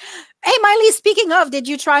Yeah. week. Hey, Miley, speaking of, did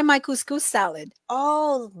you try my couscous salad?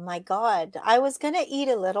 Oh my God. I was gonna eat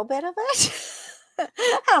a little bit of it.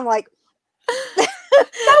 I'm like, That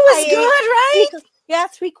was I ate good, right? yeah,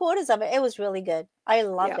 3/4 of it. It was really good. I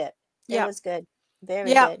loved Yeah. it. It Yeah. was good.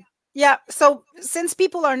 Very Yeah. good. Yeah. So since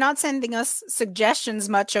people are not sending us suggestions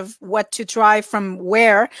much of what to try from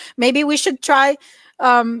where, maybe we should try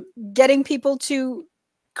getting people to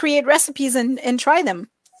create recipes and try them.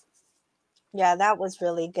 Yeah, that was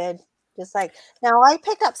really good. Just like, now I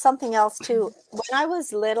picked up something else too. When I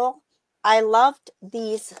was little, I loved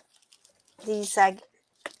these like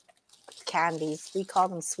candies. We call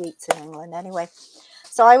them sweets in England anyway.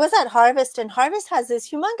 So I was at Harvest, and Harvest has this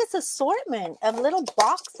humongous assortment of little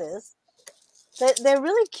boxes. They're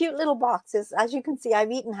really cute little boxes. As you can see,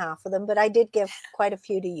 I've eaten half of them, but I did give quite a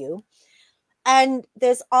few to you. And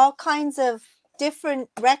there's all kinds of different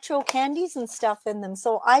retro candies and stuff in them.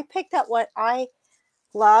 So I picked up what I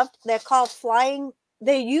loved. They're called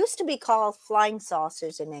they used to be called flying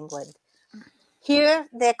saucers in England. Here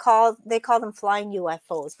they call them flying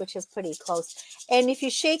UFOs, which is pretty close. And if you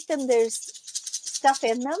shake them, there's stuff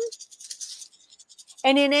in them.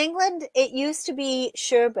 And in England, it used to be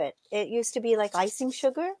sherbet. It used to be like icing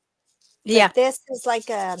sugar. Yeah. But this is like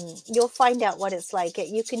you'll find out what it's like.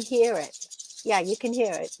 You can hear it. Yeah, you can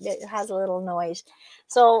hear it. It has a little noise.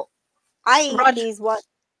 So I eat these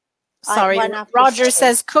Sorry, one after Roger the other.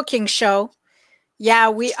 says cooking show.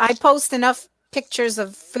 Yeah, I post enough pictures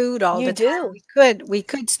of food all the time. We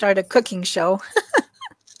could start a cooking show.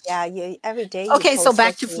 Yeah, every day. Okay, so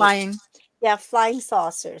back to flying. Yeah, flying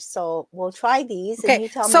saucers. So we'll try these, Okay, and you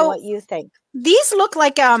tell me so what you think. These look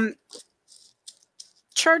like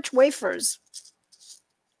church wafers.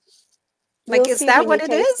 Like, is that what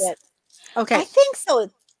it is? Okay, I think so.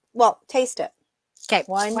 Well, taste it. Okay,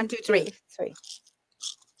 1, 2, 3.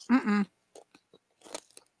 Mm-mm.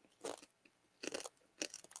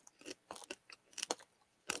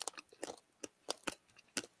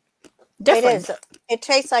 Different. It is. It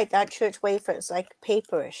tastes like that church wafers, like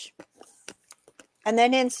paperish. And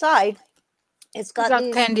then inside, it's got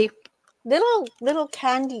these candy. Little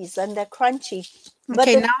candies, and they're crunchy.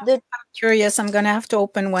 Okay, now I'm curious. I'm gonna have to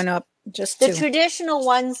open one up just the traditional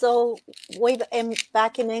ones, though, way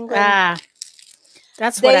back in England.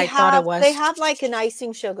 That's what I thought it was. They have like an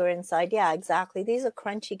icing sugar inside. Yeah, exactly. These are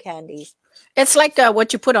crunchy candies. It's like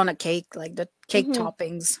what you put on a cake, like the cake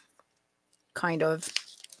toppings, kind of.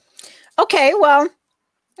 Okay, well,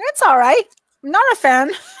 it's all right. I'm not a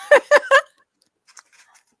fan.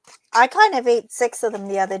 I kind of ate 6 of them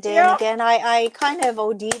the other day, and again, I kind of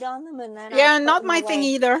OD'd on them, and then not my thing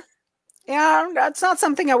either. Yeah, that's not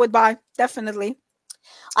something I would buy. Definitely.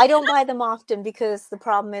 I don't buy them often because the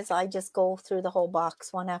problem is I just go through the whole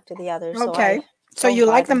box one after the other. Okay, so you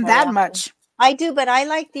like them that much? I do, but I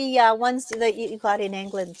like the ones that you got in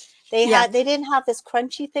England. They didn't have this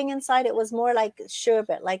crunchy thing inside. It was more like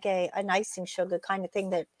sherbet, like an icing sugar kind of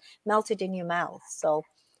thing that melted in your mouth. So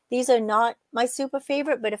these are not my super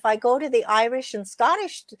favorite, but if I go to the Irish and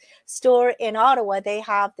Scottish store in Ottawa, they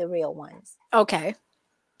have the real ones. Okay,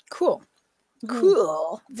 cool.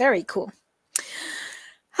 Cool. Very cool.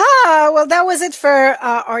 Well, that was it for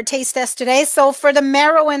our taste test today. So for the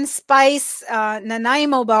marrow and spice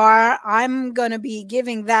Nanaimo bar, I'm going to be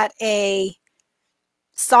giving that a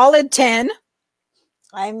solid 10.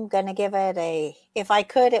 I'm going to give it if I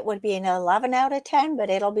could, it would be an 11 out of 10, but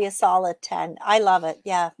it'll be a solid 10. I love it.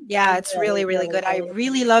 Yeah. Yeah, it's really, really good. I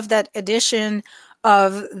really love that addition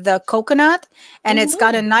of the coconut, and it's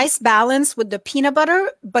got a nice balance with the peanut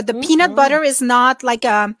butter, but the peanut butter is not like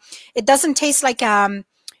it doesn't taste like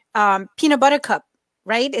peanut butter cup,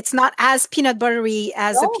 right? It's not as peanut buttery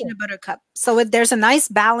as a peanut butter cup. So there's a nice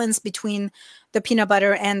balance between the peanut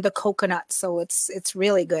butter and the coconut. So it's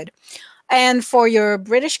really good. And for your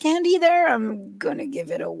British candy there, I'm gonna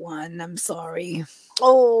give it a 1. I'm sorry.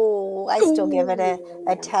 Oh, I still give it a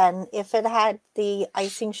Ooh. 10. If it had the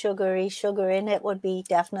icing sugar in it, would be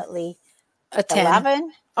definitely A 10.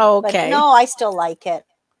 11. But Okay. no, I still like it.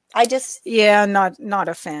 I just, Yeah, not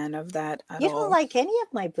a fan of that at you all. don't like any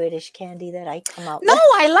of my British candy that I come out No, with.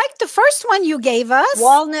 I liked the first one you gave us.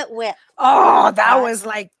 Walnut whip. Oh, that That- was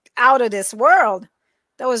like out of this world.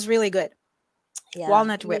 That was really good. Yeah,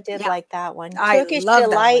 Walnut you whip. did Yeah. like that one. I Turkish love that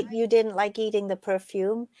Delight, one. you didn't like eating the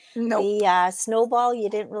perfume. Nope. The Snowball, you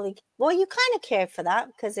didn't really. Well, you kind of cared for that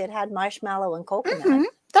because it had marshmallow and coconut. Mhm.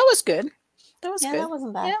 That was good. That was Yeah, good. that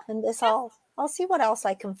wasn't bad. Yeah. And this I'll see what else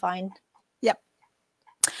I can find. Yep.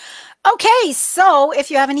 Okay, so if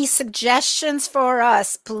you have any suggestions for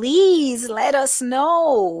us, please let us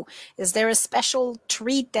know. Is there a special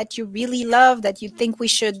treat that you really love that you think we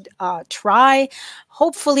should try?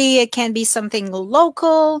 Hopefully, it can be something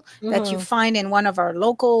local that you Mhm. find in one of our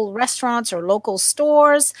local restaurants or local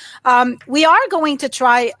stores. We are going to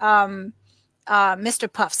try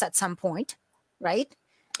Mr. Puffs at some point, right?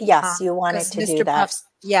 Yes, you wanted 'Cause to do Mr. that. Puffs,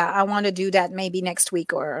 yeah, I want to do that maybe next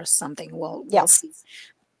week or something. We'll Yeah. see.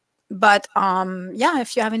 But yeah,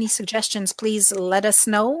 if you have any suggestions, please let us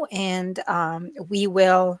know, and we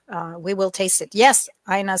will taste it. Yes,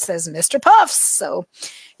 Aina says Mr. Puffs. So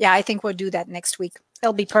yeah, I think we'll do that next week.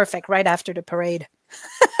 It'll be perfect right after the parade.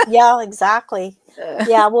 Yeah, exactly.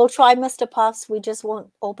 Yeah, we'll try Mr. Puffs. We just won't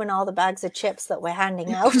open all the bags of chips that we're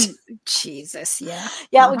handing out. Jesus, yeah.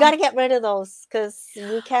 Yeah, we got to get rid of those because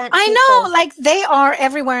we can't. I keep know, those. like they are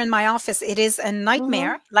everywhere in my office. It is a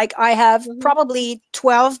nightmare. Like I have Mhm. probably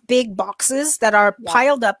 12 big boxes that are Yeah.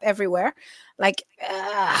 piled up everywhere. Like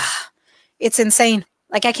it's insane.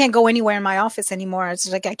 Like I can't go anywhere in my office anymore. It's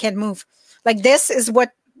like I can't move. Like this is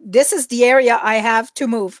the area I have to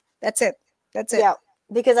move. That's it. That's it. Yeah,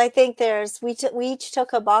 because I think we each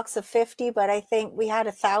took a box of 50, but I think we had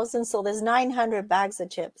 1,000, so there's 900 bags of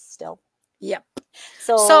chips still. Yep.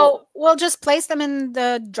 So So we'll just place them in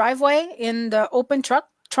the driveway in the open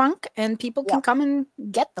trunk, and people can Yep. come and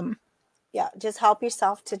get them. yeah, just help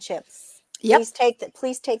yourself to chips. Yep.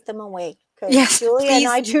 Please take them away. Because Yes, Julia and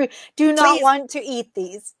I do not please. want to eat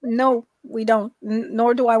these. No, we don't.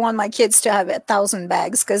 Nor do I want my kids to have 1,000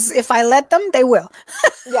 bags, because if I let them, they will.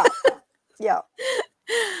 Yeah. Yeah.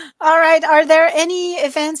 All right. Are there any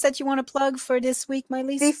events that you want to plug for this week, my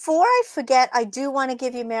Lise? Before I forget, I do want to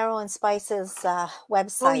give you Marrow and Spice's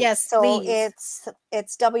website. Oh, yes, so please.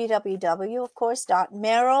 it's www, of course,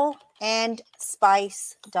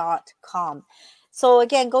 .marrowandspice.com. So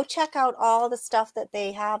again, go check out all the stuff that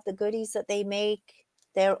they have, the goodies that they make.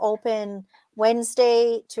 They're open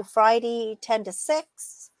Wednesday to Friday, 10 to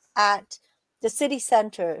 6 at the city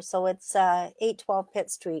center. So it's 812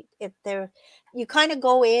 Pitt Street. You kind of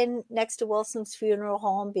go in next to Wilson's Funeral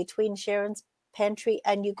Home between Sharon's Pantry,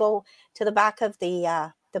 and you go to the back of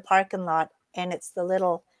the parking lot, and it's the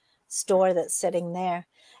little store that's sitting there.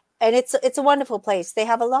 And it's a wonderful place. They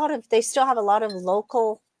still have a lot of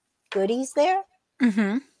local goodies there.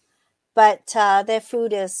 Mm-hmm. But their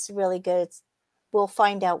food is really good. We'll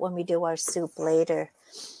find out when we do our soup later.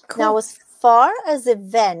 Cool. Now, as far as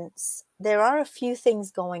events, there are a few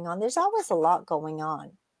things going on. There's always a lot going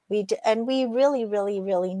on. We really, really,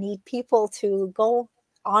 really need people to go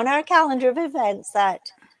on our calendar of events at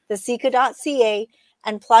thesika.ca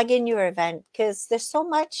and plug in your event, because there's so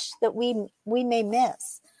much that we may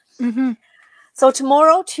miss. Mm-hmm. So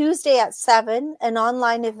tomorrow, Tuesday at 7, an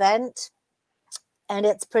online event, and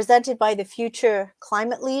it's presented by the Future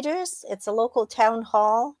Climate Leaders. It's a local town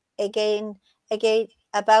hall, again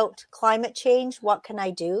about climate change. What can I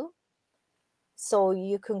do? So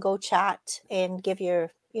you can go chat and give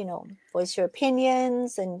voice your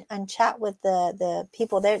opinions and chat with the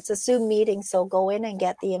people there. It's a Zoom meeting, so go in and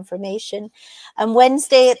get the information. And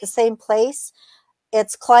Wednesday at the same place,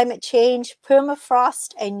 it's climate change,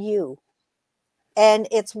 permafrost, and you. And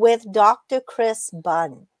it's with Dr. Chris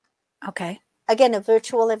Bunn. Okay. Again, a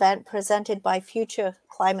virtual event presented by Future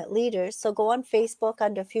Climate Leaders. So go on Facebook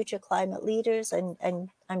under Future Climate Leaders, and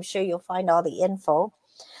I'm sure you'll find all the info.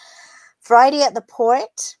 Friday at the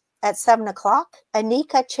Port at 7 o'clock,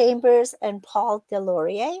 Anika Chambers and Paul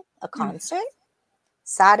Delorier, a concert.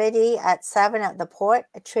 Saturday at 7 at the Port,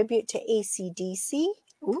 a tribute to AC/DC,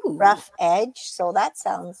 Ooh. Rough Edge. So that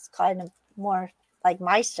sounds kind of more like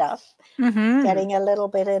my stuff, Mm-hmm. getting a little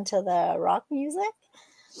bit into the rock music.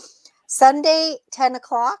 Sunday, 10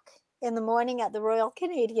 o'clock in the morning at the Royal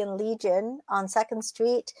Canadian Legion on 2nd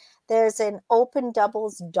Street, there's an open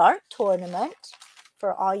doubles dart tournament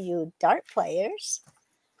for all you dart players.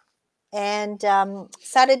 And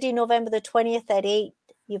Saturday, November the 20th at 8,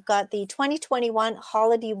 you've got the 2021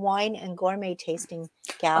 Holiday Wine and Gourmet Tasting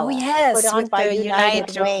Gala. Oh yes, put on with by the United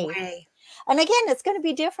United Way. Way. And again, it's going to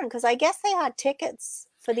be different because I guess they had tickets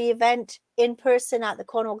for the event in person at the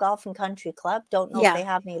Cornwall Golf and Country Club. Don't know if they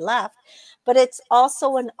have any left, but it's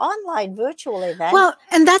also an online virtual event. Well,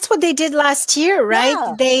 and that's what they did last year, right?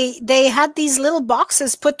 Yeah. They had these little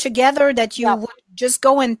boxes put together that you would just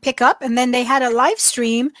go and pick up, and then they had a live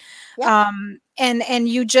stream, and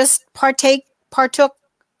you just partook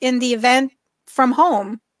in the event from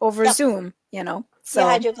home over Zoom, you know. So you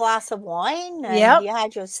had your glass of wine and you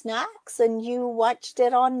had your snacks and you watched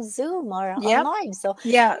it on Zoom or online. So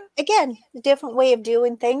again, a different way of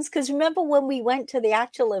doing things. Because remember when we went to the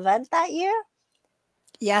actual event that year?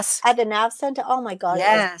 Yes. At the NAV Center? Oh my God,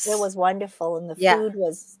 it was wonderful. And the food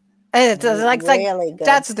was really good.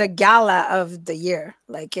 That's the gala of the year.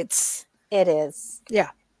 Like it is.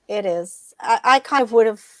 Yeah. It is. I kind of would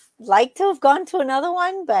have liked to have gone to another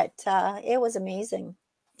one, but it was amazing.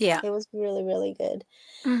 Yeah. It was really, really good.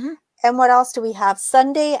 Mm-hmm. And what else do we have?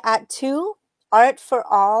 Sunday at 2, Art for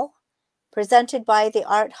All, presented by the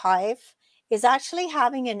Art Hive, is actually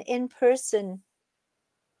having an in-person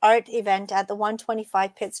art event at the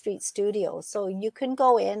 125 Pitt Street studio. So you can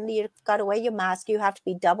go in, you've got to wear your mask. You have to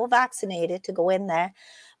be double vaccinated to go in there.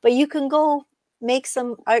 But you can go make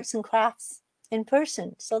some arts and crafts in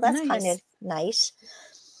person. So that's kind of nice.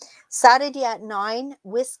 Saturday at 9,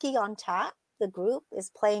 Whiskey on Tap. The group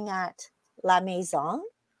is playing at La Maison.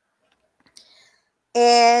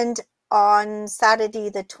 And on Saturday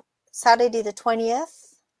the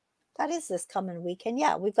 20th, that is this coming weekend.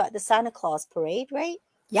 Yeah, we've got the Santa Claus Parade, right?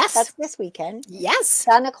 Yes. That's this weekend. Yes.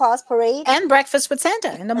 Santa Claus Parade. And Breakfast with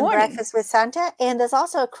Santa in the morning. Breakfast with Santa. And there's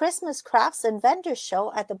also a Christmas crafts and vendors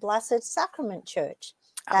show at the Blessed Sacrament Church.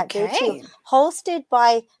 Okay. Hosted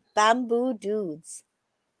by Bamboo Dudes.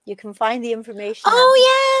 You can find the information.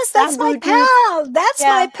 Oh, yes, that's my pal. That's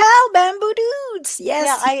my pal, Bamboo Dudes.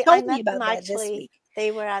 Yes, yeah, I met them actually. They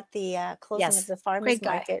were at the closing of the farmers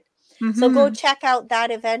market. Mm-hmm. So go check out that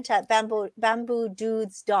event at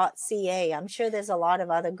bamboodudes.ca. I'm sure there's a lot of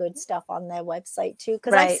other good stuff on their website too,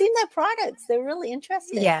 because I've seen their products. They're really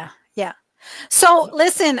interesting. Yeah, yeah. So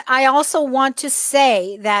listen, I also want to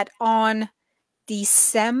say that on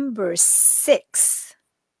December 6th,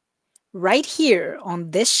 right here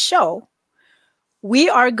on this show, we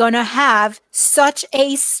are going to have such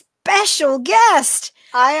a special guest.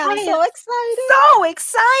 I am so excited. So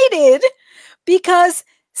excited because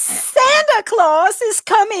Santa Claus is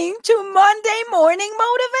coming to Monday Morning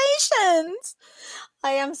Motivations.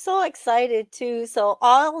 I am so excited too. So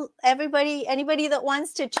anybody that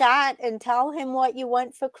wants to chat and tell him what you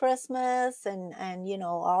want for Christmas and you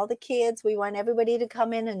know, all the kids, we want everybody to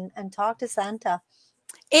come in and talk to Santa.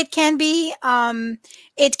 It can be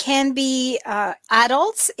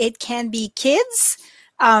adults. It can be kids.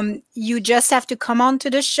 You just have to come on to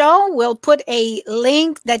the show. We'll put a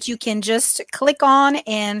link that you can just click on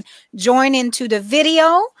and join into the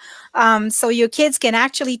video. So your kids can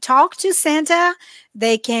actually talk to Santa.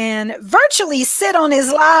 They can virtually sit on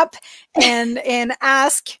his lap and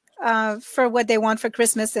ask for what they want for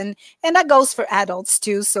Christmas. And that goes for adults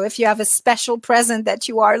too. So if you have a special present that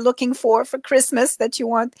you are looking for Christmas that you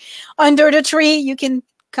want under the tree, you can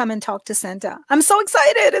come and talk to Santa. I'm so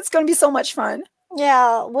excited. It's going to be so much fun.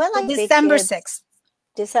 Yeah. We're like December 6th.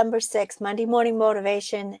 December 6th, Monday Morning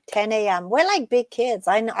Motivation, 10 a.m. We're like big kids.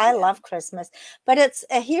 I love Christmas. But it's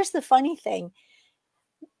here's the funny thing.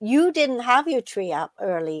 You didn't have your tree up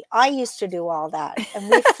early. I used to do all that. And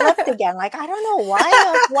we flipped again. Like, I don't know.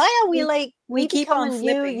 Why are we like, we keep on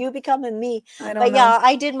flipping. You becoming me. I don't know. Yeah,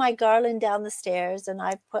 I did my garland down the stairs and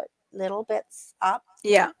I put little bits up.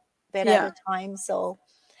 Yeah. Bit at a time. So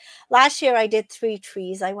last year I did 3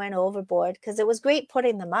 trees. I went overboard because it was great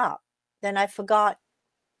putting them up. Then I forgot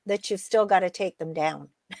that you've still got to take them down.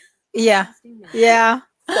 Yeah. Yeah.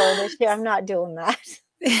 So this year I'm not doing that.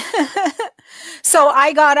 So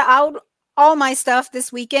I got out all my stuff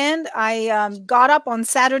this weekend. I got up on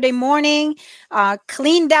Saturday morning,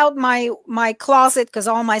 cleaned out my closet because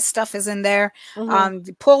all my stuff is in there.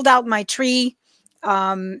 Mm-hmm. Pulled out my tree,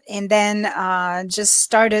 and then just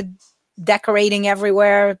started decorating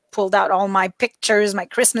everywhere. Pulled out all my pictures, my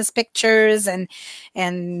Christmas pictures, and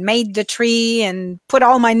made the tree and put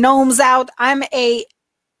all my gnomes out. I'm a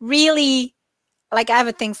really I have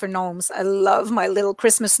a thing for gnomes. I love my little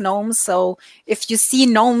Christmas gnomes. So if you see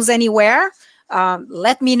gnomes anywhere,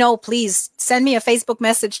 let me know, please. Send me a Facebook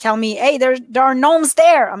message. Tell me, hey, there are gnomes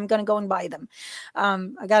there. I'm going to go and buy them.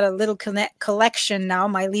 I got a little collection now.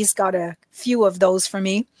 My Lee's got a few of those for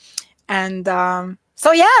me. And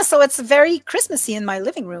So yeah, so it's very Christmassy in my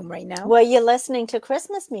living room right now. Were you listening to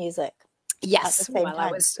Christmas music at the Yes, same while I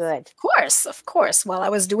time? was, Good. of course, while I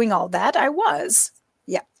was doing all that, I was.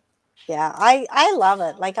 Yeah. Yeah, I love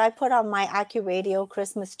it. Like I put on my AccuRadio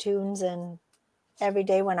Christmas tunes and every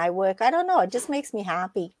day when I work. I don't know, it just makes me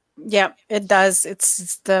happy. Yeah, it does.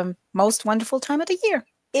 It's the most wonderful time of the year.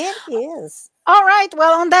 It is. All right.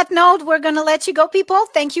 Well, on that note, we're going to let you go, people.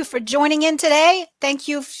 Thank you for joining in today. Thank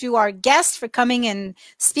you to our guest for coming and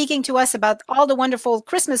speaking to us about all the wonderful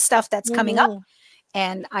Christmas stuff that's coming up.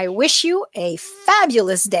 And I wish you a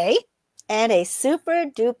fabulous day. And a super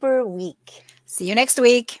duper week. See you next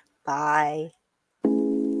week. Bye.